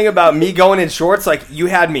whole thing about me going in shorts, like you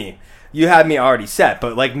had me already set,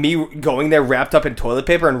 but like me going there wrapped up in toilet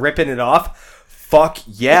paper and ripping it off, fuck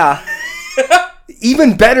yeah.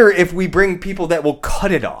 Even better if we bring people that will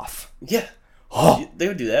cut it off. Yeah. Oh, They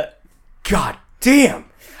would do that. god damn.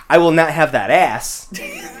 I will not have that ass.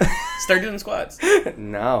 Start doing squats.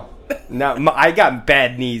 No, I got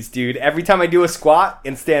bad knees, dude. Every time I do a squat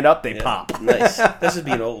and stand up, they pop. Nice. This is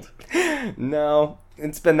being old. No,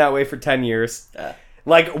 it's been that way for 10 years.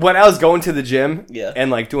 Like, when I was going to the gym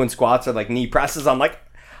and, like, doing squats or, like, knee presses, I'm like...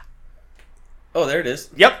 Oh, there it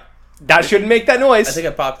is. Yep. That shouldn't make that noise. I think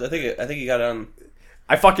I popped. I think you got it on...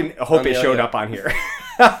 I fucking hope it showed audio. up on here.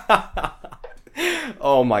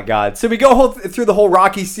 Oh, my God. So we go through the whole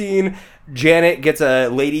Rocky scene. Janet gets a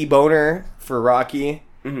lady boner for Rocky.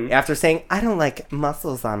 Mm-hmm. After saying, I don't like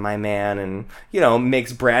muscles on my man, and,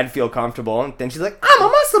 makes Brad feel comfortable. And then she's like, I'm a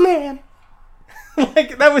muscle man.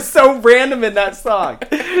 Like, that was so random in that song.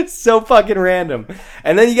 So fucking random.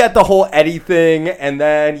 And then you got the whole Eddie thing, and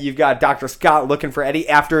then you've got Dr. Scott looking for Eddie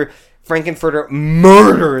after Frankenfurter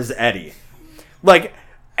murders Eddie. Like,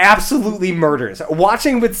 absolutely murders.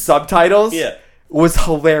 Watching with subtitles was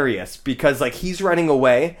hilarious, because, like, he's running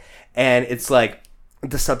away, and it's like,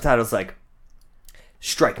 the subtitle's like,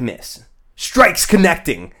 strike miss. Strikes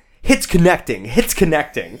connecting. Hits connecting. Hits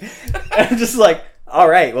connecting. And I'm just like, all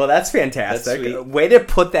right, well, that's fantastic. That's sweet. Way to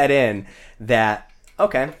put that in that,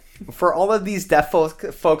 okay, for all of these deaf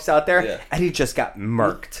folks out there, Eddie just got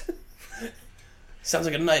murked. Sounds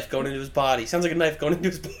like a knife going into his body. That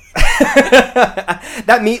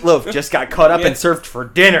meatloaf just got cut up and served for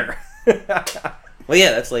dinner. Well,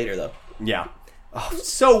 yeah, that's later, though. Yeah. Oh,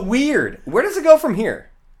 so weird. Where does it go from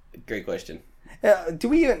here? Great question. When's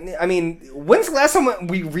the last time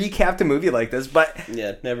we recapped a movie like this? But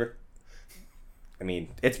yeah, never. I mean,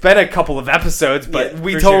 it's been a couple of episodes, but Yeah,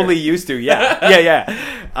 we for totally sure. used to. Yeah,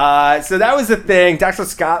 yeah. So that was the thing. Dr.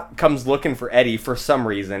 Scott comes looking for Eddie for some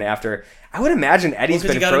reason after... I would imagine Eddie's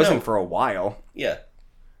 'cause you been gotta frozen know. for a while. Yeah.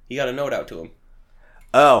 You got a note out to him.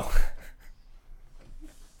 Oh.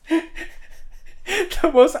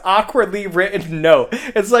 The most awkwardly written note.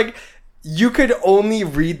 It's like, you could only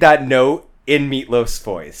read that note in Meatloaf's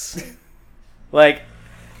voice. Like,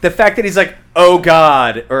 the fact that he's like, oh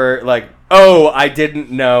God, or like, oh, I didn't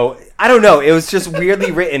know. I don't know. It was just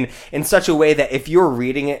weirdly written in such a way that if you were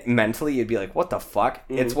reading it mentally, you'd be like, what the fuck?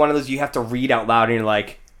 It's one of those you have to read out loud and you're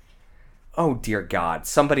like, oh dear God,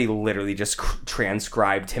 somebody literally just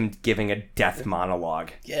transcribed him giving a death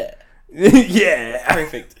monologue. Yeah. Yeah.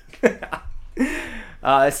 Perfect.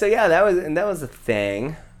 So yeah, that was a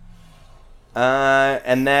thing.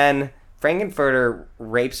 And then Frankenfurter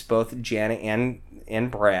rapes both Janet and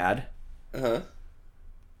Brad. Uh-huh.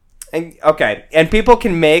 And okay, and people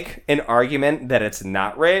can make an argument that it's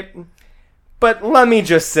not rape, but let me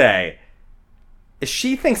just say,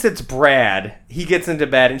 she thinks it's Brad. He gets into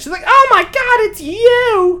bed and she's like, "Oh my God, it's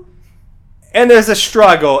you!" And there's a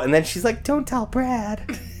struggle, and then she's like, "Don't tell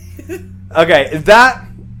Brad." Okay, that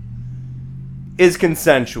is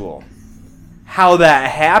consensual. How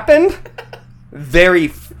that happened, very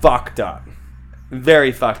fucked up.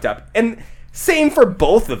 Very fucked up. And same for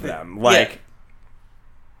both of them. Like,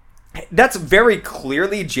 that's very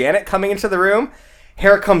clearly Janet coming into the room.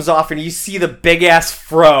 Hair comes off and you see the big ass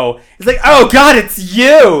fro. It's like, oh God, it's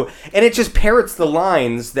you! And it just parrots the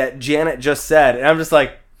lines that Janet just said. And I'm just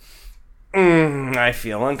like, I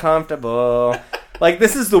feel uncomfortable. Like,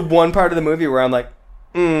 this is the one part of the movie where I'm like,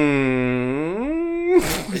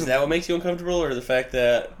 Is that what makes you uncomfortable, or the fact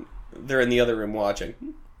that they're in the other room watching?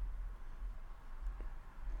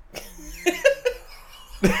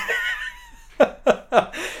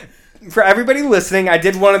 For everybody listening, I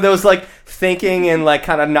did one of those, like, thinking and, like,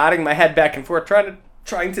 kind of nodding my head back and forth,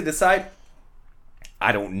 trying to decide.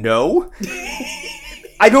 I don't know.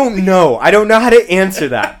 I don't know. I don't know how to answer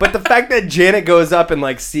that. But the fact that Janet goes up and,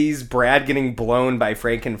 like, sees Brad getting blown by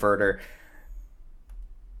Frankenfurter,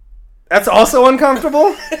 that's also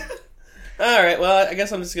uncomfortable. Alright, well, I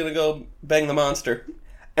guess I'm just gonna go bang the monster.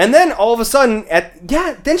 And then, all of a sudden,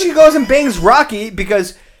 then she goes and bangs Rocky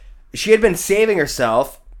because she had been saving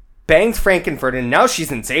herself, bangs Frankenfurter, and now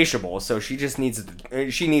she's insatiable, so she just needs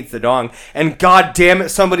the dong. And god damn it,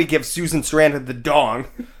 somebody give Susan Sarandon the dong.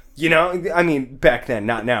 You know? I mean, back then,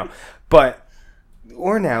 not now. But,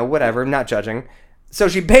 or now, whatever, I'm not judging. So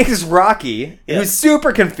she bangs Rocky, who's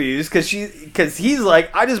super confused, because he's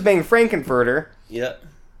like, I just banged Frankenfurter, Yeah.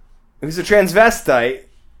 who's a transvestite.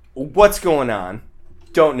 What's going on?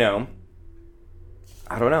 Don't know.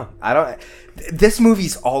 I don't know. This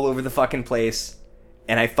movie's all over the fucking place,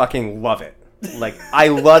 and I fucking love it. Like, I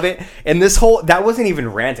love it. And that wasn't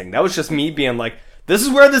even ranting. That was just me being like, this is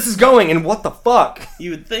where this is going, and what the fuck?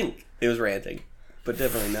 You would think it was ranting, but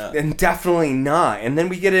definitely not. And definitely not. And then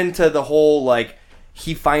we get into the whole, like,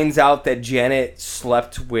 he finds out that Janet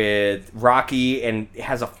slept with Rocky and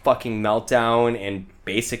has a fucking meltdown and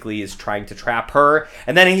basically is trying to trap her.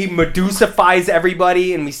 And then he Medusifies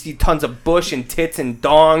everybody and we see tons of bush and tits and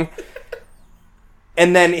dong.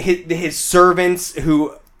 And then his servants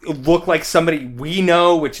who look like somebody we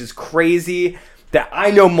know, which is crazy. That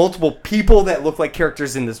I know multiple people that look like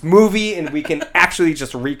characters in this movie, and we can actually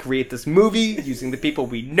just recreate this movie using the people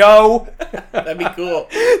we know. That'd be cool.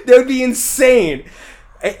 That would be insane.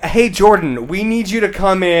 Hey, Jordan, we need you to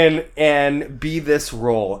come in and be this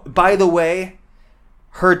role. By the way,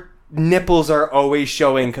 her nipples are always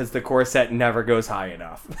showing because the corset never goes high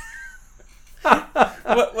enough.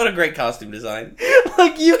 What a great costume design.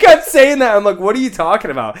 Like, you kept saying that. I'm like, what are you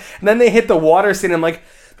talking about? And then they hit the water scene. I'm like,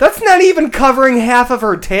 that's not even covering half of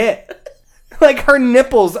her tit. Like, her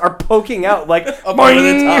nipples are poking out, like, Up over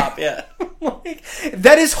the top, yeah. Like,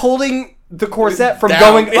 that is holding the corset from Down.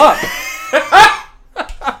 going up.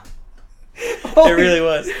 It really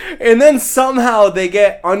was. And then somehow they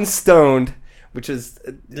get unstoned, which is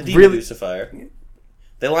The really... Demedusifier.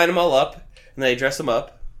 They line them all up, and they dress them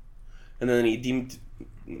up, and then he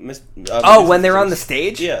when they're on the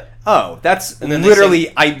stage? Yeah. Oh, that's And then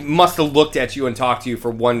literally... I must have looked at you and talked to you for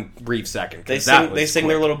one brief second. They 'cause that sing, was they sing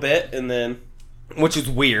quick. their little bit, and then... Which is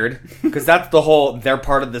weird, because that's the whole... They're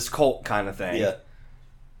part of this cult kind of thing. Yeah.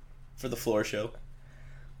 For the floor show.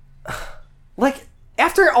 Like,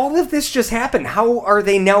 after all of this just happened, how are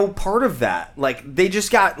they now part of that? Like, they just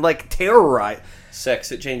got, like, terrorized.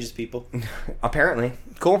 Sex, it changes people. Apparently.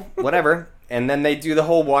 Cool. Whatever. And then they do the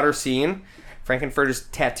whole water scene. Frankenfurter's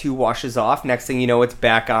tattoo washes off. Next thing you know, it's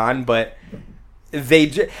back on. But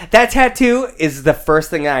that tattoo is the first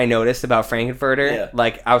thing that I noticed about Frankenfurter. Yeah.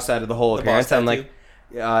 Like outside of the whole The appearance, boss I'm like,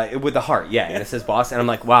 with the heart, yeah, and it says boss, and I'm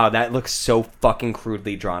like, wow, that looks so fucking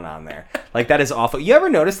crudely drawn on there. Like that is awful. You ever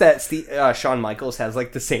notice that Shawn Michaels has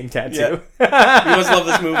like the same tattoo? Yeah. You must love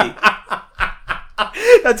this movie.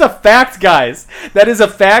 That's a fact, guys. That is a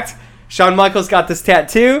fact. Shawn Michaels got this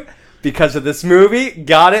tattoo because of this movie.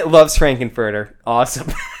 Got it. Loves Frankenfurter.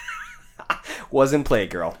 Awesome. Wasn't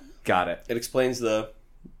Playgirl. Got it. It explains the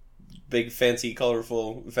big, fancy,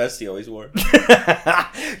 colorful vest he always wore.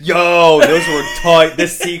 Yo, those were tight. The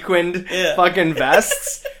sequined Yeah. fucking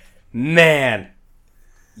vests. Man.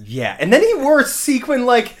 Yeah. And then he wore sequin,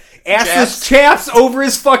 like, assless chaps over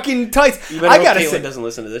his fucking tights. You better I hope gotta Caitlin say. doesn't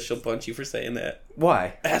listen to this. She'll punch you for saying that.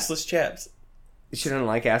 Why? Assless chaps. She didn't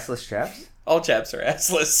like assless chaps? All chaps are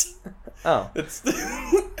assless. Oh. It's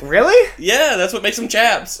Really? yeah, that's what makes them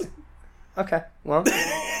chaps. Okay. Well.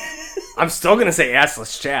 I'm still gonna say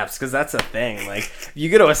assless chaps because that's a thing. Like, you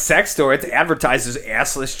go to a sex store, it's advertised as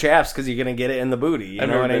assless chaps because you're gonna get it in the booty. You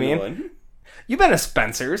know what I mean? One. You've been to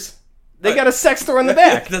Spencer's. They got a sex store in the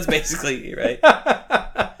back. That's basically right.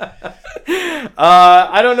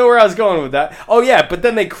 I don't know where I was going with that. Oh yeah, but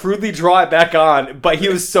then they crudely draw it back on. But he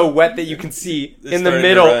was so wet that you can see in the starting to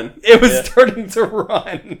middle. run. It was Yeah. starting to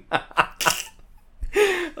run.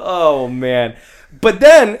 Oh man. But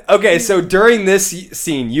then, okay, so during this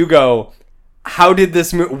scene, you go, why did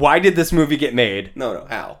this movie get made? No,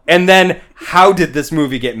 how? And then, how did this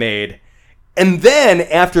movie get made? And then,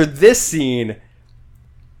 after this scene,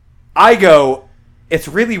 I go, it's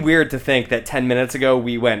really weird to think that 10 minutes ago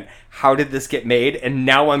we went, how did this get made? And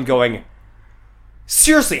now I'm going,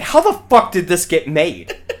 seriously, how the fuck did this get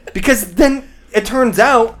made? Because then it turns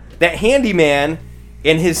out that Handyman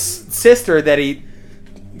and his sister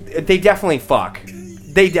they definitely fuck.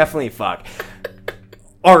 They definitely fuck.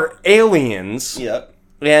 Are aliens. Yep.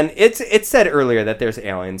 And it's said earlier that there's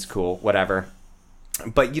aliens, cool, whatever.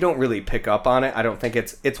 But you don't really pick up on it. I don't think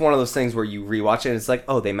it's one of those things where you rewatch it and it's like,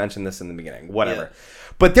 oh, they mentioned this in the beginning, whatever.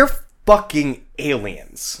 Yeah. But they're fucking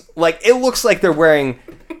aliens. Like, it looks like they're wearing...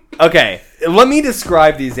 Okay, let me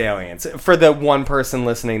describe these aliens for the one person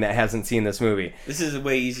listening that hasn't seen this movie. This is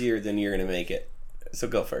way easier than you're gonna make it. So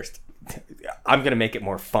go first. I'm going to make it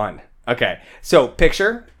more fun. Okay, so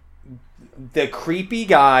picture the creepy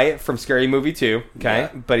guy from Scary Movie 2, okay?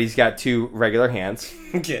 Yeah. But he's got two regular hands.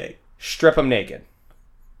 Okay. Strip him naked.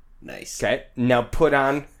 Nice. Okay, now put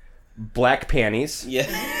on black panties, Yeah.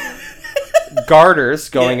 garters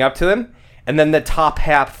going Yeah. up to them, and then the top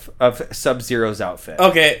half of Sub-Zero's outfit.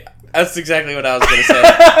 Okay. That's exactly what I was gonna say.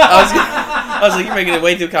 I was like, you're making it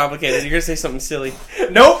way too complicated. You're gonna say something silly.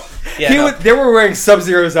 Nope. Yeah, They were wearing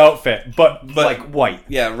Sub-Zero's outfit, but like white.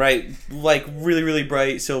 Yeah, right. Like really, really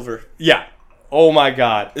bright silver. Yeah. Oh my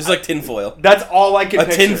god. It's like tinfoil. That's all I can A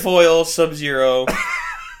picture. tinfoil Sub-Zero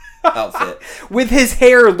outfit. With his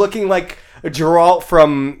hair looking like Geralt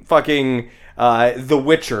from fucking The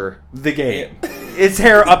Witcher, the game. His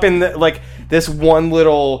hair up in the, like, this one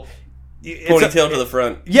little... Ponytail to the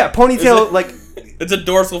front. Yeah, ponytail, like... It's a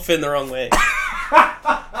dorsal fin the wrong way.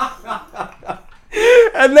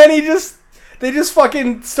 And then they just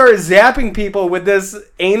fucking start zapping people with this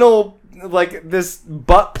anal, like, this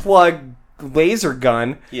butt plug laser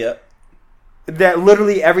gun. Yep. That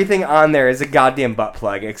literally everything on there is a goddamn butt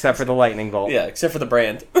plug, except for the lightning bolt. Yeah, except for the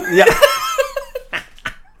brand. Yeah.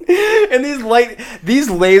 And these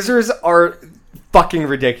lasers are fucking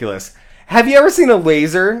ridiculous. Have you ever seen a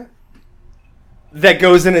laser that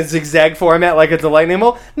goes in a zigzag format like it's a lightning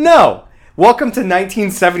bolt? No. Welcome to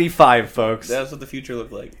 1975, folks. That's what the future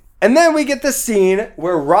looked like. And then we get the scene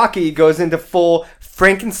where Rocky goes into full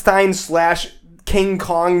Frankenstein / King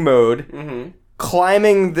Kong mode,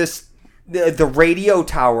 climbing the radio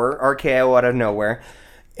tower, RKO out of nowhere,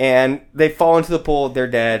 and they fall into the pool, they're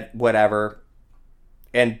dead, whatever.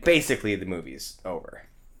 And basically the movie's over.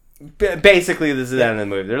 Basically this is the end of the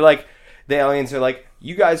movie. They're like, the aliens are like,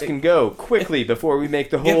 you guys can go quickly before we make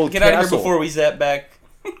the whole Get out of here castle. before we zap back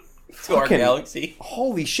to our Fucking- galaxy.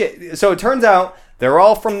 Holy shit. So it turns out they're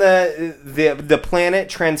all from the planet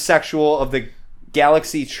transsexual of the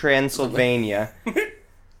galaxy Transylvania.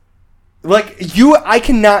 Like, I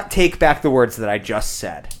cannot take back the words that I just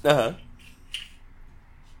said. Uh-huh.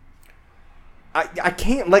 I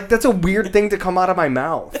can't, like, that's a weird thing to come out of my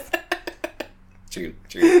mouth. True.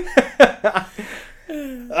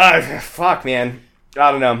 Fuck, man.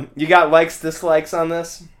 I don't know. You got likes, dislikes on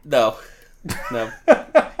this? No.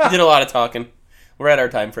 You did a lot of talking. We're at our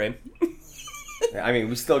time frame. I mean,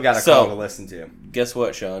 we still got a So- call to listen to. Guess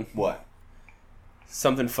what, Sean? What?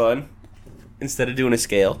 Something fun. Instead of doing a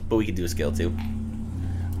scale, but we could do a scale too.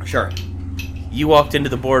 Sure. you walked into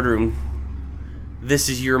the boardroom. This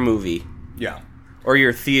is your movie Yeah. or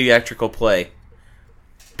your theatrical play.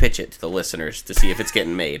 Pitch it to the listeners to see if it's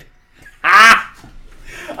getting made.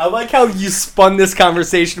 I like how you spun this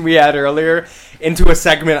conversation we had earlier into a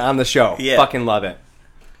segment on the show. Yeah. Fucking love it.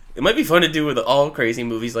 It might be fun to do with all crazy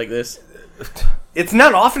movies like this. It's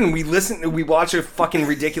not often we watch a fucking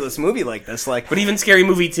ridiculous movie like this. Like, But even Scary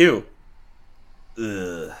Movie 2.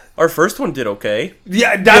 ugh. Our first one did okay.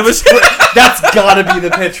 Yeah, that's gotta be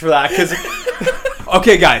the pitch for that. Because,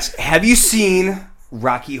 okay, guys, have you seen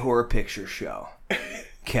Rocky Horror Picture Show?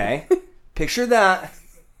 Okay, picture that,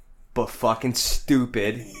 but fucking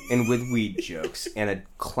stupid and with weed jokes and a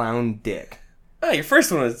clown dick. Oh, your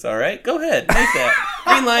first one was alright. Go ahead. Make that.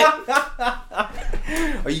 Green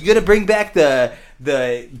light. Are you gonna bring back the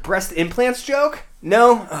breast implants joke?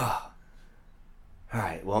 No? Oh.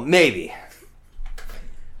 Alright, well, maybe.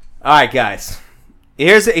 Alright, guys.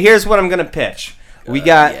 Here's what I'm gonna pitch. We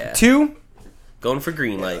got yeah. two. Going for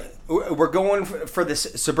green light. We're going for this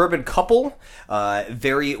suburban couple.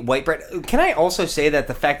 Very white bread. Can I also say that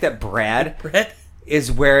the fact that Brad Brett?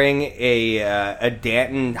 is wearing a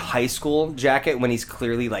Danton high school jacket when he's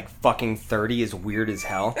clearly like fucking 30 is weird as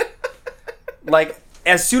hell. Like,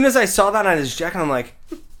 as soon as I saw that on his jacket, I'm like,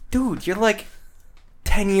 dude, you're like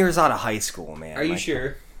 10 years out of high school, man. Are you Like,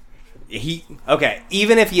 sure? Okay,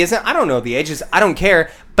 even if he isn't, I don't know the ages, I don't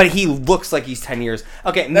care, but he looks like he's 10 years.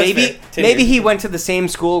 Okay, maybe fair. 10 maybe years. he went to the same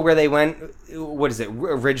school where they went, what is it,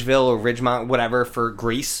 Ridgeville or Ridgemont, whatever, for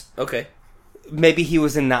Greece. Okay. Maybe he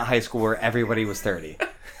was in that high school where everybody was 30.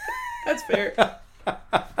 That's fair.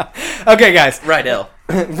 Okay, guys. Rydell.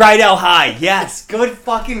 Rydell High, yes, good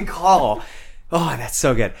fucking call. Oh, that's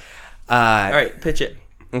so good. Alright, pitch it.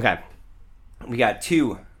 Okay, we got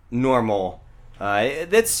two normal,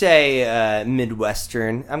 let's say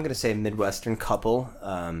Midwestern. I'm gonna say Midwestern couple.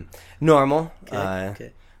 Normal,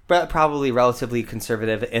 Okay. but probably relatively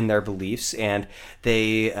conservative in their beliefs, and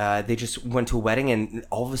they just went to a wedding, and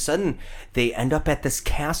all of a sudden they end up at this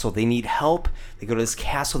castle. They need help. They go to this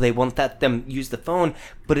castle. They won't let them use the phone,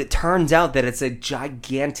 but it turns out that it's a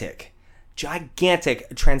gigantic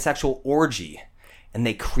transsexual orgy, and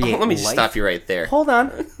they create. Let me just stop you right there. Hold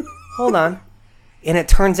on. And it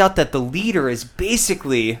turns out that the leader is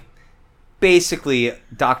basically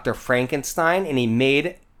Dr. Frankenstein, and he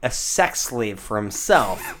made a sex slave for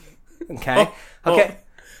himself. Okay? Okay.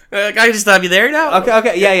 Can I just stop you there now?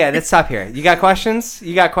 Okay. Yeah. Let's stop here. You got questions?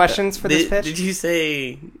 You got questions for this pitch? Did you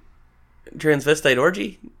say transvestite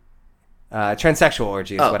orgy? Transsexual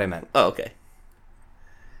orgy is what I meant. Oh, okay.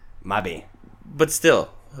 Maybe. But still,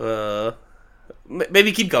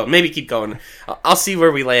 maybe keep going. I'll see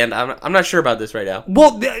where we land. I'm not sure about this right now.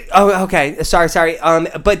 Well, okay. Sorry.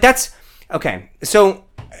 But that's okay. So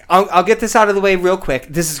I'll get this out of the way real quick.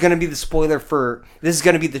 This is going to be the spoiler this is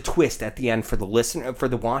going to be the twist at the end for the listener, for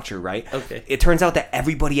the watcher, right? Okay. It turns out that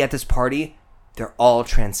everybody at this party, they're all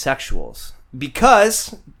transsexuals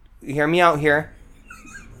because, hear me out here,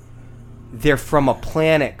 they're from a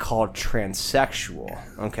planet called transsexual.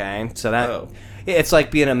 Okay, so that. It's like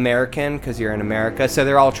being American because you're in America, so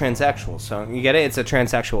they're all transsexual. So you get it? It's a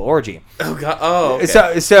transsexual orgy. Oh god. Oh.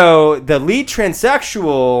 Okay. So the lead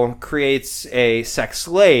transsexual creates a sex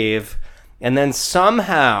slave, and then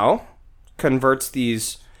somehow converts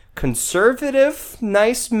these conservative,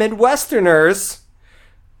 nice Midwesterners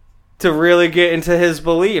to really get into his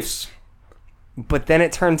beliefs. But then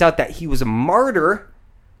it turns out that he was a martyr.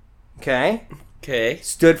 Okay.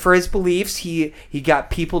 Stood for his beliefs. He got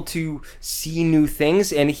people to see new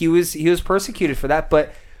things, and he was persecuted for that.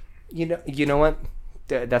 But you know what?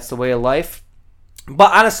 That's the way of life.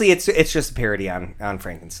 But honestly, it's just a parody on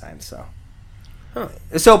Frankenstein. So,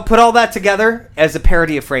 So put all that together as a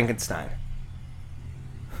parody of Frankenstein.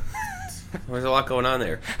 There's a lot going on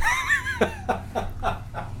there.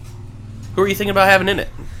 Who are you thinking about having in it?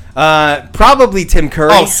 Probably Tim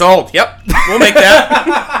Curry. Oh, sold. Yep, we'll make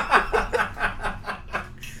that.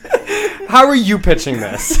 How are you pitching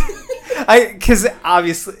this? Because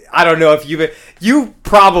obviously, I don't know if you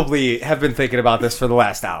probably have been thinking about this for the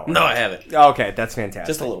last hour. No, I haven't. Okay, that's fantastic.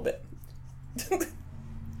 Just a little bit.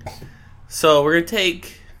 So we're going to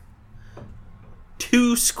take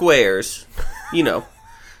two squares,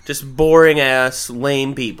 just boring ass,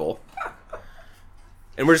 lame people.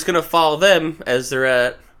 And we're just going to follow them as they're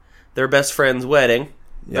at their best friend's wedding.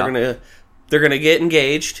 Yeah. They're going to get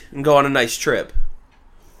engaged and go on a nice trip.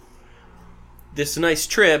 This nice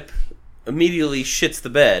trip immediately shits the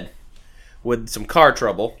bed with some car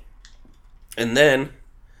trouble. And then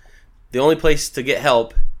the only place to get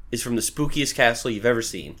help is from the spookiest castle you've ever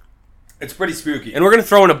seen. It's pretty spooky. And we're going to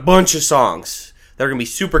throw in a bunch of songs. that are going to be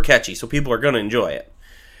super catchy, so people are going to enjoy it.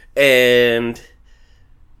 And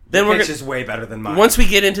then Which is way better than mine. once we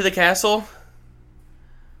get into the castle,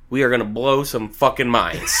 we are going to blow some fucking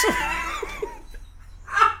minds.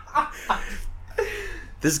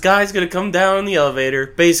 This guy's going to come down the elevator,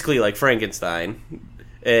 basically like Frankenstein,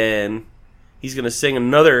 and he's going to sing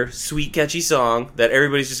another sweet, catchy song that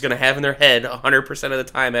everybody's just going to have in their head 100% of the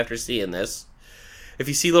time after seeing this. If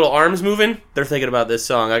you see little arms moving, they're thinking about this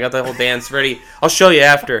song. I got the whole dance ready. I'll show you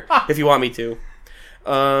after if you want me to.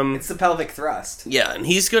 It's the pelvic thrust. Yeah, and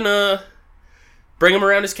he's going to bring them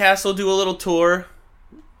around his castle, do a little tour,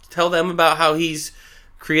 tell them about how he's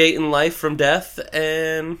creating life from death,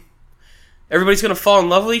 and everybody's going to fall in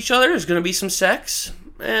love with each other. There's going to be some sex.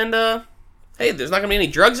 And, hey, there's not going to be any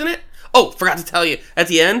drugs in it. Oh, forgot to tell you. At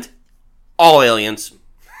the end, all aliens.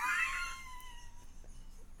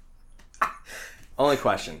 Only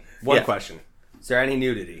question. One Yeah. question. Is there any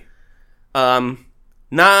nudity?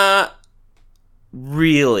 Not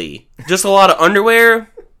really. Just a lot of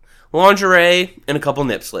underwear, lingerie, and a couple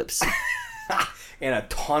nip slips. And a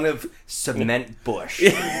ton of cement bush.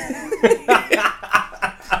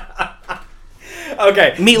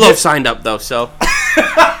 Okay. Meatloaf signed up, though, so...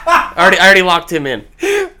 I already locked him in.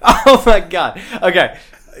 Oh my god. Okay.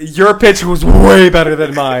 Your pitch was way better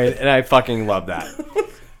than mine, and I fucking love that.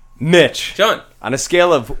 Mitch. John. On a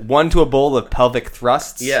scale of 1 to a bowl of pelvic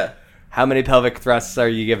thrusts, Yeah. how many pelvic thrusts are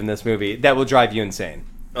you giving this movie that will drive you insane?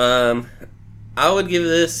 I would give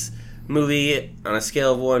this movie, on a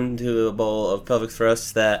scale of 1 to a bowl of pelvic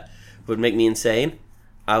thrusts that would make me insane,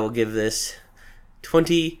 I will give this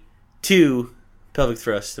 22 pelvic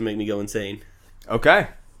thrusts to make me go insane. Okay.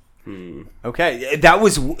 Okay. That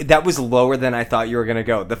was lower than I thought you were going to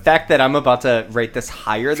go. The fact that I'm about to rate this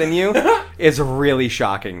higher than you is really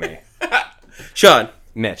shocking me. Sean,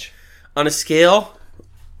 Mitch. on a scale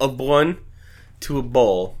of 1 to a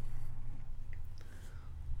bowl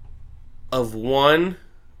of one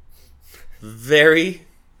very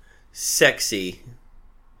sexy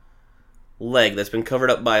leg that's been covered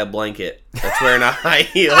up by a blanket that's wearing a high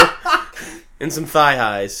heel and some thigh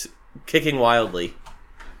highs kicking wildly.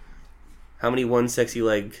 How many one sexy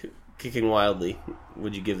leg kicking wildly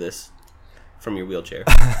would you give this from your wheelchair?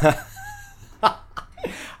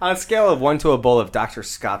 On a scale of 1 to a bowl of Dr.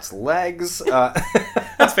 Scott's legs.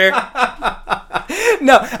 That's fair.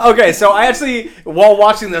 No, okay, so I actually, while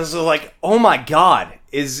watching this, was like, oh my god,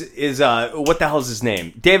 is what the hell is his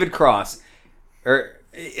name? David Cross. Or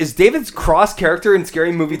is David Cross character in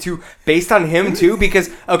Scary Movie 2 based on him too? Because,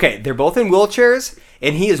 okay, they're both in wheelchairs,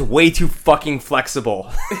 and he is way too fucking flexible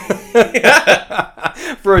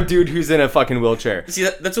for a dude who's in a fucking wheelchair. See,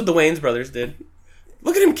 that's what the Wayans brothers did.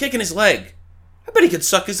 Look at him kicking his leg. I bet he could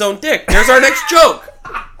suck his own dick. There's our next joke.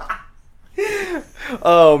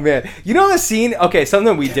 Oh, man. You know the scene? Okay,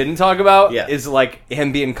 something we didn't talk about is, like,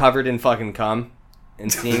 him being covered in fucking cum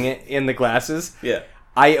and seeing it in the glasses. Yeah.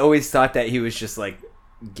 I always thought that he was just, like,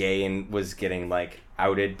 gay and was getting, like,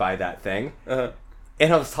 outed by that thing. Uh-huh.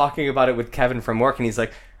 And I was talking about it with Kevin from work, and he's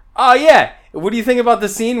like, oh, yeah, what do you think about the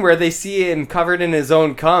scene where they see him covered in his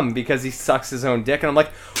own cum because he sucks his own dick? And I'm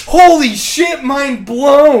like, holy shit, mind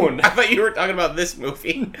blown! I thought you were talking about this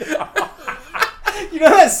movie. You know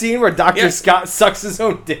that scene where Dr. Scott sucks his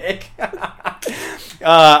own dick?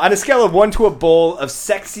 On a scale of 1 to a bowl of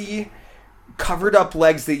sexy, covered up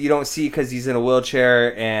legs that you don't see because he's in a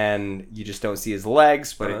wheelchair and you just don't see his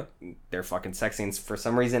legs, but they're fucking sexy and for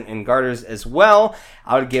some reason in garters as well,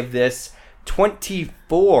 I would give this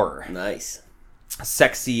 24. Nice.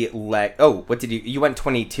 Sexy leg. Oh, what did you went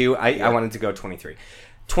 22? I wanted to go 23.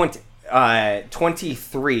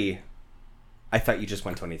 23. I thought you just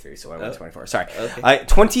went 23, so I went 24. Sorry. Okay.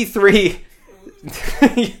 23.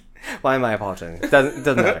 Why am I apologizing? Doesn't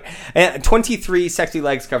matter. 23 sexy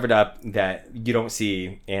legs covered up that you don't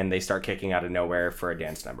see, and they start kicking out of nowhere for a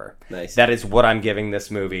dance number. Nice. That is what I'm giving this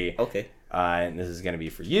movie. Okay. And this is going to be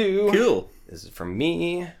for you. Cool. This is from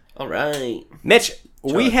me. All right. Mitch,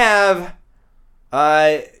 we have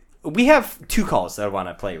 2 calls that I want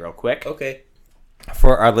to play real quick. Okay.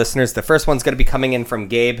 For our listeners, the first one's going to be coming in from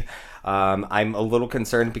Gabe. I'm a little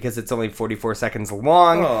concerned because it's only 44 seconds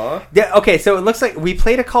long. Aww. Yeah, okay, so it looks like we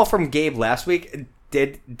played a call from Gabe last week.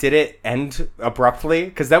 Did it end abruptly?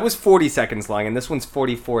 Because that was 40 seconds long, and this one's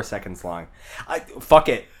 44 seconds long. Fuck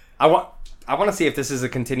it. I want to see if this is a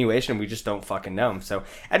continuation. We just don't fucking know. So,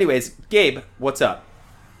 anyways, Gabe, what's up?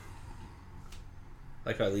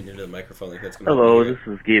 Like how I leaned into the microphone like that's going Hello, this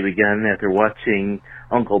is Gabe again after watching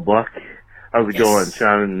Uncle Buck. How's it going,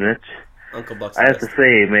 Sean and Mitch? Uncle Buck's I have to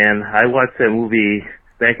say, man, I watched that movie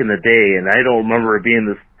back in the day, and I don't remember it being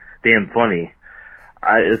this damn funny.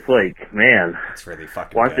 It's like, man, It's really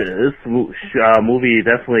fucking watch good. it. This movie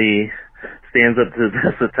definitely stands up to the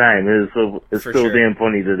test of time. It's For so sure. damn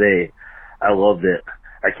funny today. I loved it.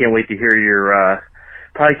 I can't wait to hear your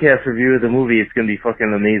podcast review of the movie. It's gonna be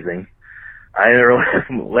fucking amazing. I never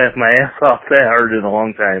laughed my ass off that hard in a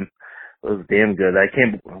long time. It was damn good. I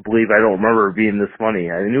can't believe I don't remember it being this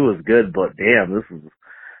funny. I knew it was good, but damn, this is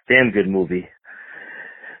a damn good movie.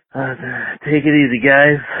 Take it easy,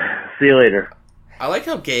 guys. See you later. I like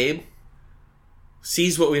how Gabe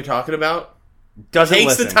sees what we're talking about, Doesn't takes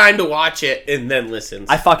listen. the time to watch it, and then listens.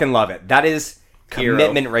 I fucking love it. That is Hero.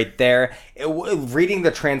 commitment right there. Reading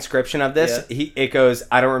the transcription of this, it goes,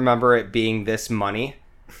 I don't remember it being this money.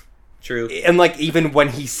 True. And like, even when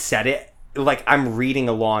he said it, like, I'm reading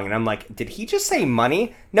along and I'm like, did he just say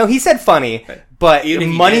money? No, he said funny, but Even if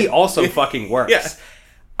he money did. also fucking works. Yeah.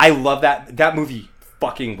 I love that. That movie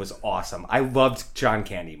fucking was awesome. I loved John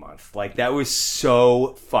Candy Month. Like, that was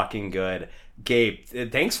so fucking good. Gabe,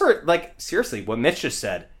 thanks for, like, seriously, what Mitch just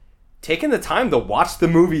said. Taking the time to watch the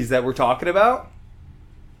movies that we're talking about.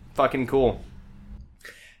 Fucking cool.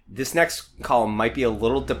 This next column might be a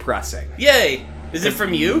little depressing. Yay! Is it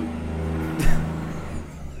from you?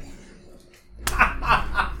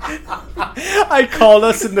 I called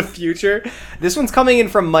us in the future. This one's coming in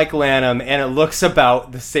from Mike Lanham, and it looks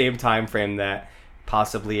about the same time frame that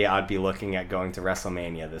possibly I'd be looking at going to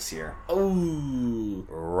WrestleMania this year. Ooh.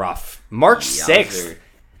 Rough. March 6th. Yowzer.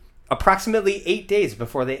 Approximately 8 days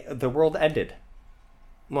before the world ended.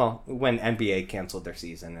 Well, when NBA canceled their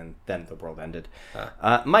season, and then the world ended.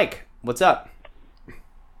 Mike, what's up?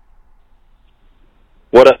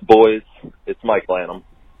 What up, boys? It's Mike Lanham.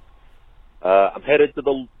 I'm headed to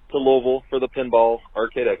Louisville for the Pinball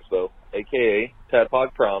Arcade Expo, a.k.a.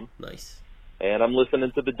 Tadpog Prom, Nice. and I'm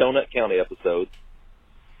listening to the Donut County episode.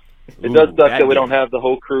 It does suck that we don't have the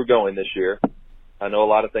whole crew going this year. I know a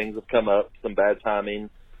lot of things have come up, some bad timing,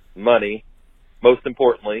 money. Most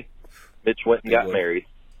importantly, Mitch went and got one. married.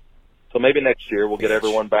 So maybe next year we'll get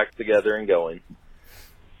everyone back together and going.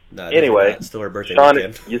 Nah, Anyway, it's still her birthday Sean,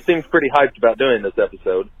 weekend. you seemed pretty hyped about doing this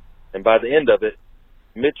episode, and by the end of it,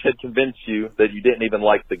 Mitch had convinced you that you didn't even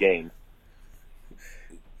like the game.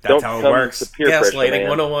 That's Don't how it come works. to peer pressure, Gaslighting man.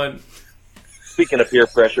 101. Speaking of peer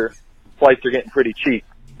pressure, flights are getting pretty cheap.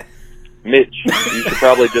 Mitch, you should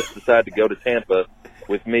probably just decide to go to Tampa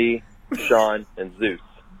with me, Sean, and Zeus.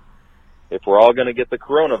 If we're all going to get the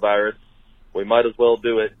coronavirus, we might as well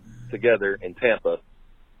do it together in Tampa.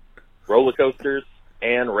 Roller coasters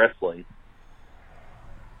and wrestling.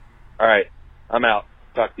 All right, I'm out.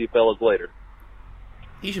 Talk to you fellas later.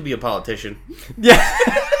 He should be a politician. Yeah.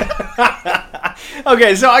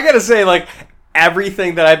 Okay, so I gotta say, like,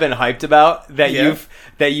 everything that I've been hyped about that Yeah.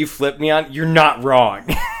 you flipped me on, you're not wrong.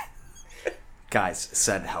 Guys,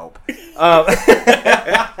 send help.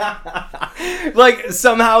 Like,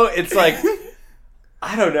 somehow it's like,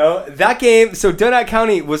 I don't know, that game. So Donut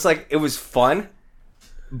County was like, it was fun.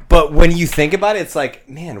 But when you think about it, it's like,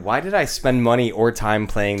 man, why did I spend money or time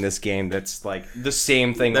playing this game that's like the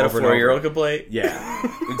same thing That a over and over? 4-year-old could play. Yeah,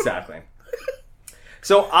 exactly.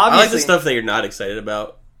 So I like obviously, the stuff that you're not excited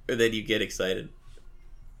about, or that you get excited.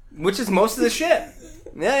 which is most of the shit. Yeah,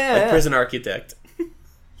 yeah, Like yeah. Prison Architect.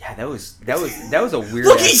 Yeah, that was a weird.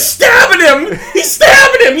 Look, he's stabbing him! He's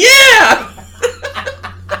stabbing him! Yeah!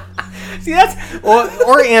 See, that's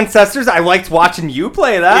or Ancestors. I liked watching you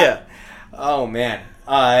play that. Yeah. Oh man.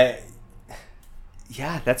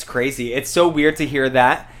 Yeah, that's crazy. It's so weird to hear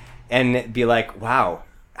that and be like, wow,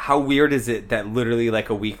 how weird is it that literally like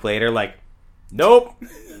a week later, like, nope,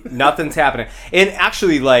 nothing's happening. And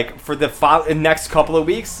actually, like, for the next couple of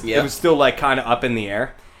weeks, Yeah. it was still like kind of up in the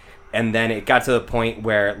air. And then it got to the point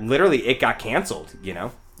where literally it got canceled, you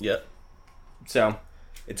know? Yep. So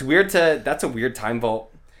it's weird that's a weird time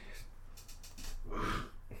vault.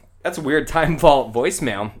 That's a weird time vault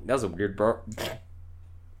voicemail. That was a weird burp.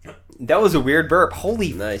 That was a weird burp.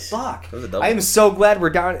 Holy Nice. fuck. That was a double. I am so glad we're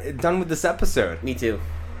done with this episode. Me too.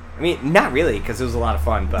 I mean, not really, because it was a lot of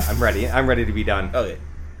fun, but I'm ready. I'm ready to be done. Okay.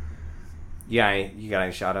 You got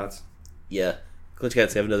any shout outs? Yeah. Glitch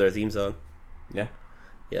Cats have another theme song. Yeah.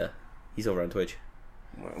 Yeah. He's over on Twitch.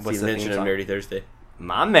 What's See the mention theme of song? Nerdy Thursday.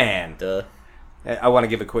 My man. Duh. I want to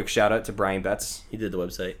give a quick shout out to Brian Betts. He did the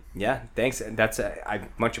website. Yeah, thanks. I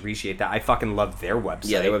much appreciate that. I fucking love their website.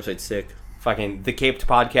 Yeah, their website's sick. Fucking the Caped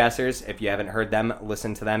Podcasters. If you haven't heard them,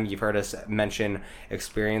 listen to them. You've heard us mention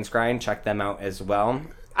Experience Grind. Check them out as well.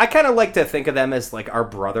 I kind of like to think of them as like our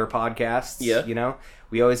brother podcasts. Yeah. You know,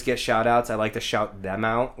 we always get shout outs. I like to shout them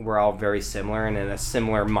out. We're all very similar and in a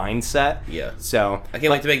similar mindset. Yeah. So I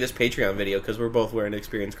can't wait to make this Patreon video because we're both wearing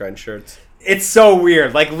Experience Grind shirts. it's so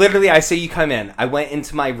weird. Like literally, I say you come in. I went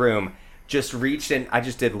into my room, just reached in. I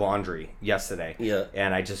just did laundry yesterday. Yeah.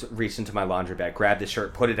 And I just reached into my laundry bag, grabbed the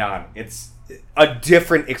shirt, put it on. It's a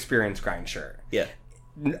different Experience Grind shirt. Yeah.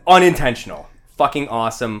 Unintentional. Fucking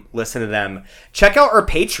awesome. Listen to them. Check out our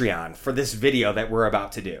Patreon for this video that we're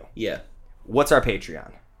about to do. Yeah. What's our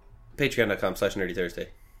Patreon? Patreon.com/Nerdy Thursday.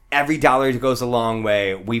 Every dollar goes a long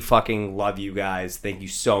way. We fucking love you guys. Thank you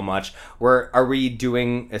so much. Are we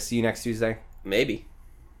doing a See You Next Tuesday? Maybe.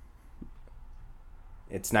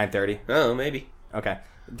 It's 9:30. Oh, maybe. Okay.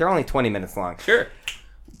 They're only 20 minutes long. Sure.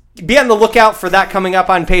 Be on the lookout for that coming up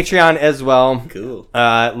on Patreon as well. Cool.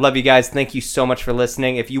 Love you guys. Thank you so much for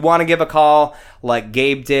listening. If you want to give a call like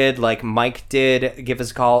Gabe did, like Mike did, give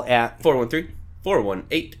us a call at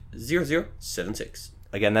 413-418-0076.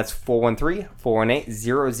 Again, that's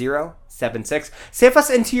 413-418-0076. Save us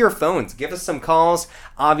into your phones. Give us some calls.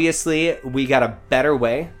 Obviously, we got a better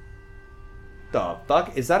way. The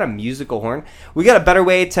fuck? Is that a musical horn? We got a better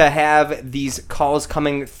way to have these calls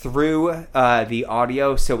coming through the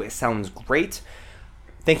audio, so it sounds great.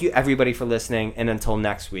 Thank you, everybody, for listening, and until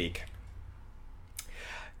next week,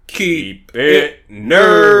 keep it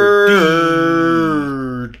nerdy.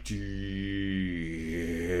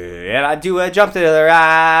 And I do a jump to the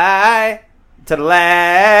right, to the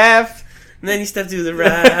left. And then you step to the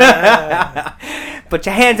right. Put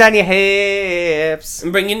your hands on your hips.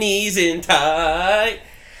 And bring your knees in tight.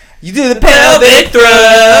 You do the pelvic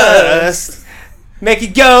thrust. Make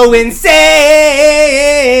it go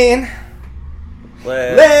insane.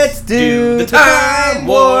 Let's do the time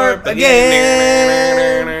warp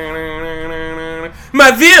again.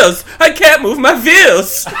 My views! I can't move my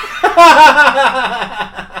views!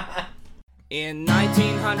 In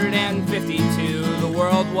 1952, the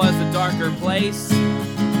world was a darker place.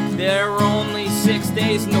 There were only 6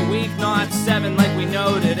 days in the week, not 7 like we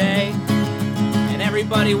know today. And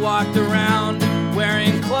everybody walked around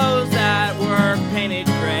wearing clothes that were painted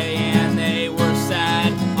gray, and they were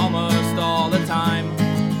sad almost all the time.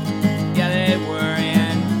 Yeah, they were.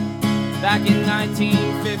 And back in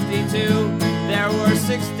 1952, there were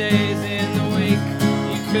 6 days in the week.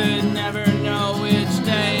 You could never know which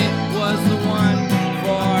day was the one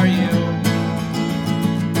for you,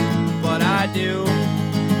 but I do.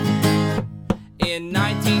 In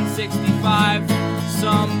 1965,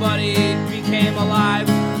 somebody became alive,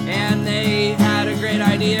 and they had a great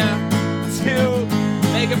idea to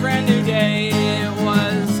make a brand new day. It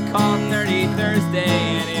was called Nerdy Thursday,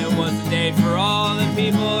 and it was a day for all the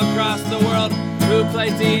people across the world who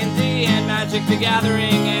played D&D and Magic the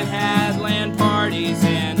Gathering and had LAN parties,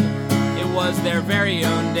 and it was their very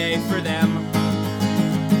own day for them.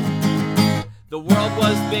 The world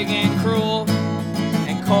was big and cruel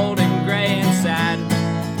and cold and gray and sad,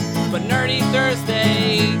 but Nerdy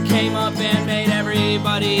Thursday came up and made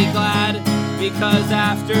everybody glad, because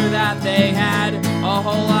after that they had a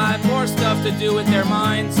whole lot more stuff to do with their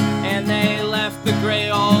minds, and they left the gray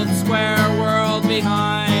old square world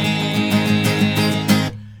behind.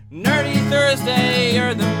 Nerdy Thursday,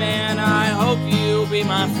 you're the man, I hope you'll be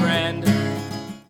my friend.